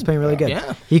 playing good. He's playing really good.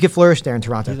 Yeah. He could flourish there in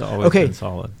Toronto. He's always Okay, been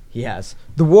solid. he has.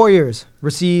 The Warriors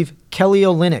receive Kelly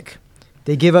Olynyk.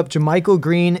 They give up JaMychal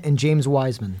Green and James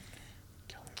Wiseman.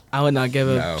 I would not give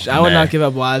No. up. I would Nay. not give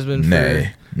up Wiseman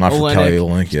Nay. for Not for Olynyk, Kelly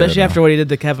Olynyk. especially after what he did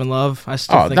to Kevin Love. I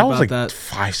still think that about was like that.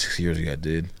 5-6 years ago,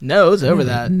 dude. No, it was over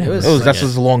that. Never. It That's was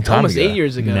just a long time almost ago. 8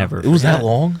 years ago. Never. It was that Yeah.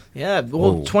 long? Yeah,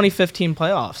 well, Whoa. 2015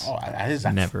 playoffs. Oh, that is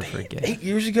Never forget. 8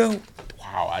 years ago?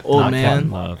 Wow. Old Not man.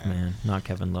 Kevin Love, man. Not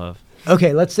Kevin Love.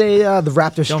 Okay, let's say the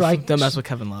Raptors strike. Don't mess with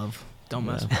Kevin Love. Don't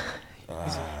mess.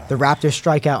 The Raptors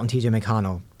strike out on TJ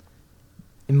McConnell.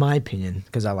 In my opinion,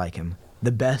 because I like him,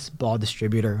 the best ball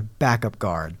distributor, backup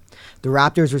guard. The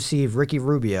Raptors receive Ricky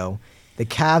Rubio. The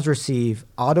Cavs receive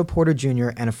Otto Porter Jr.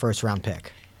 and a first-round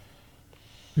pick.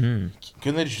 Couldn't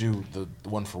they just do the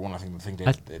one-for-one? I think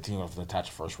the team have to attach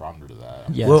a first-rounder to that.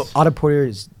 Yes. Well, Otto Porter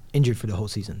is injured for the whole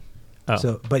season.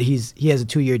 Oh. But he has a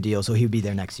 2-year deal, so he'll be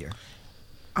there next year.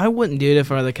 I wouldn't do it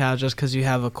if I were the Cavs just because you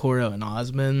have Okoro and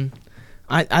Osman.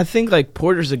 I think like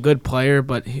Porter's a good player,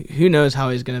 but who knows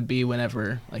how he's gonna be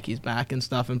whenever like he's back and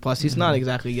stuff. And plus, he's not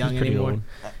exactly young pretty anymore. old.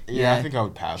 Yeah, I think I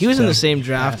would pass. He was in that. the same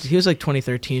draft. Pass. He was like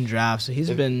 2013 draft, so he's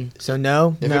been. So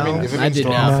no. If it I means did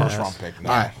throwing not. a first-round pick. No.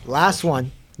 All right, last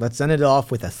one. Let's end it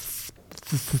off with a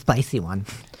spicy one.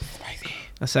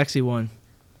 A sexy one.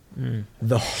 The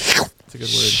That's a good word.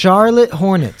 Charlotte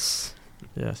Hornets.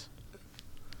 Yes.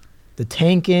 The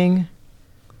tanking,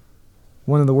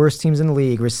 one of the worst teams in the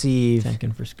league, receive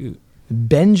Tanking for Scoot.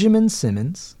 Benjamin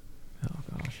Simmons. Oh,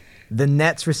 gosh. The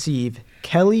Nets receive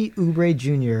Kelly Oubre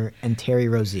Jr. and Terry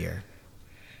Rozier.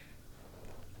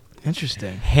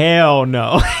 Interesting. Hell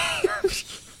no.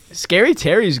 Scary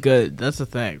Terry's good. That's the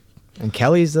thing. And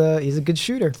Kelly's he's a good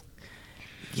shooter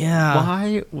Yeah.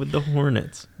 Why would the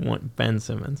Hornets want Ben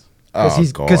Simmons?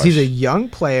 because he's a young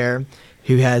player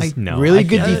who has I know, really I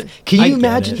good get defense. it. Can I you get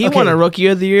imagine? it. He won a Rookie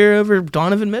of the Year over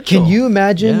Donovan Mitchell. Can you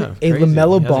imagine Yeah, a crazy. LaMelo He hasn't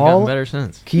gotten Ball? better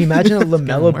since. Can you imagine a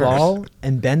LaMelo worse. Ball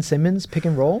and Ben Simmons pick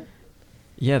and roll?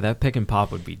 Yeah, that pick and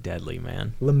pop would be deadly,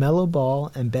 man. LaMelo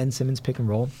Ball and Ben Simmons pick and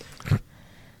roll.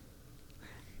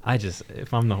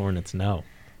 If I'm the Hornets, no.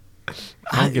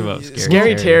 I don't give up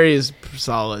Scary Terry is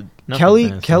solid.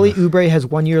 Nothing Kelly fancy. Oubre has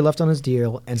 1 year left on his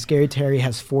deal, and Scary Terry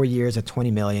has 4 years at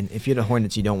 $20 million. If you're the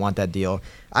Hornets, you don't want that deal.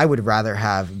 I would rather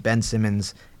have Ben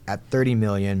Simmons at $30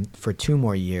 million for 2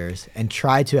 more years and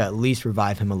try to at least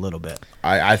revive him a little bit.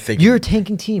 I think You're a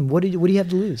tanking team. What do you have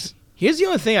to lose? Here's the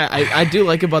only thing I do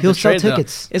like about He'll the trade. sell Though.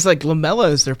 tickets. It's like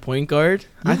LaMelo is their point guard.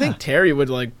 I Yeah. think Terry would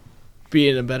like be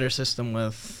in a better system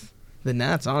with the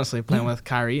Nets. Honestly, playing with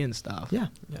Kyrie and stuff. Yeah.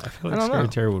 Yeah, I feel I like don't Scary know.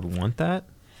 Terry would want that,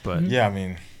 but Yeah, I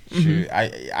mean, shoot,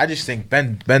 I just think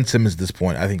Ben Simmons at this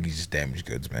point, I think he's just damaged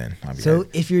goods, man. I mean, So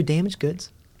if you're damaged goods,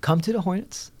 come to the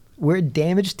Hornets. We're a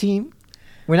damaged team.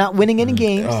 We're not winning any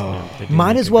games. they do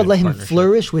Might make as a well good let him partnership.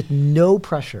 flourish with no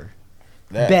pressure.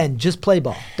 that- Ben, just play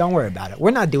ball. Don't worry about it.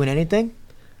 We're not doing anything.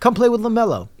 Come play with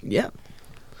LaMelo. Yeah.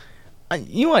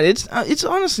 You know what? It's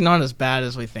honestly not as bad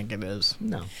as we think it is.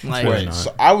 No. Like, Wait, Wait, not.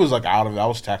 so I was like out of it. I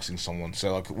was texting someone.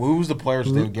 So like, who's the players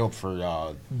they would give up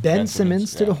for Ben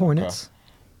Simmons to Yeah, the Hornets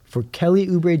for Kelly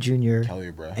Oubre Jr. Okay.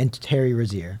 Kelly Oubre. and Terry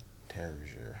Rozier. Terry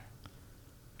Rozier.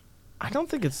 I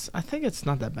think it's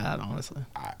not that bad, honestly.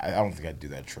 I don't think I'd do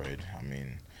that trade. I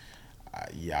mean,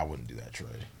 yeah, I wouldn't do that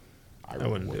trade. I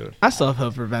wouldn't do it. I still have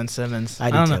hope for Ben Simmons.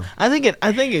 I do don't too. know. I think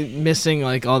it missing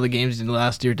like all the games he did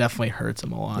last year definitely hurts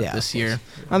him a lot this year.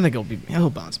 I think he'll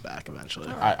bounce back eventually.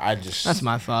 That's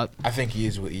my thought. I think he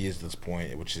is what he is at this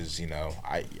point, which is,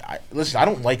 I listen, I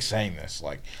don't like saying this.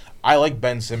 Like, I like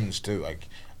Ben Simmons too. Like,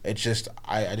 it's just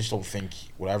I just don't think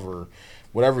whatever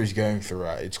he's going through,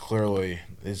 it's clearly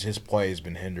his play has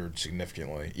been hindered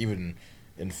significantly. Even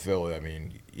in Philly, I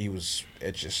mean, it's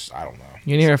just, I don't know.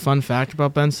 You want to hear a fun fact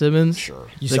about Ben Simmons? Sure.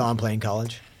 You saw him play in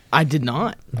college? I did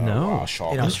not. No.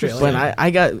 In Australia. But I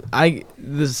got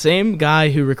the same guy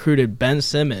who recruited Ben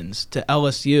Simmons to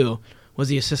LSU was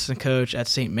the assistant coach at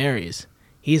St. Mary's.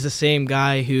 He's the same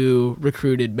guy who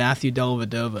recruited Matthew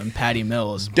Dellavedova and Patty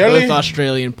Mills, both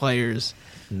Australian players,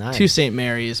 to St.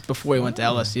 Mary's before he went to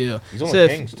LSU. He's on the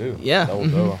Kings, too. Yeah.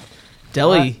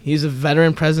 Delly, he's a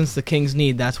veteran presence the Kings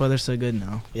need. That's why they're so good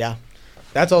now. Yeah.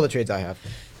 That's all the trades I have.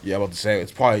 Yeah, I'm about to say,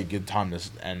 it's probably a good time to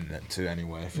end it, too,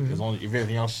 anyway. As long as you have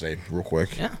anything else to say, real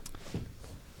quick. Yeah.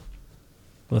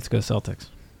 Let's go Celtics.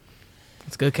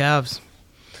 Let's go Cavs.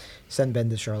 Send Ben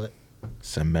to Charlotte.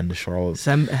 Send Ben to Charlotte.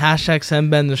 Hashtag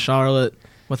send Ben to Charlotte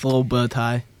with a little bow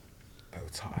tie. Bow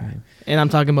tie. And I'm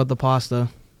talking about the pasta.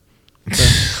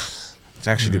 It's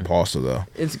actually good pasta, though.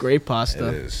 It's great pasta.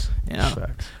 It is. Yeah.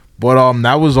 But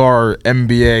that was our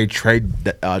NBA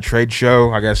trade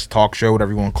show, I guess, talk show, whatever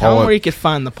you want to call Tell them it. where you can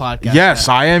find the podcast. Yes,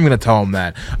 I am going to tell them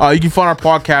that. You can find our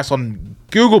podcast on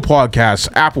Google Podcasts,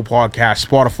 Apple Podcasts,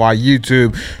 Spotify,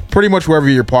 YouTube, pretty much wherever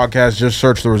your podcast. Just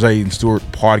search the Rossetti and Stewart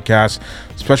podcast.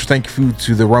 Special thank you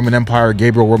to the Roman Empire,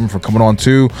 Gabriel Roman, for coming on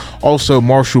too. Also,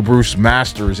 Marshall Bruce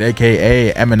Masters,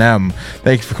 aka Eminem.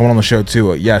 Thank you for coming on the show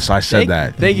too. Yes, I said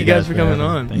that. Thank you guys for coming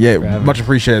on. Yeah, much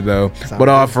appreciated though.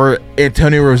 But for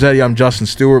Antonio Rossetti, I'm Justin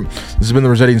Stewart. This has been the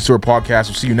Rossetti and Stewart podcast.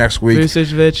 We'll see you next week.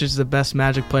 Vucevic is the best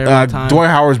Magic player of all time. Dwight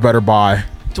Howard's better. Bye.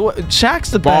 Shaq's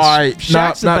the best.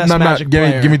 Shaq's the best Magic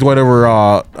player. Give me Dwight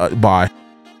over. Bye.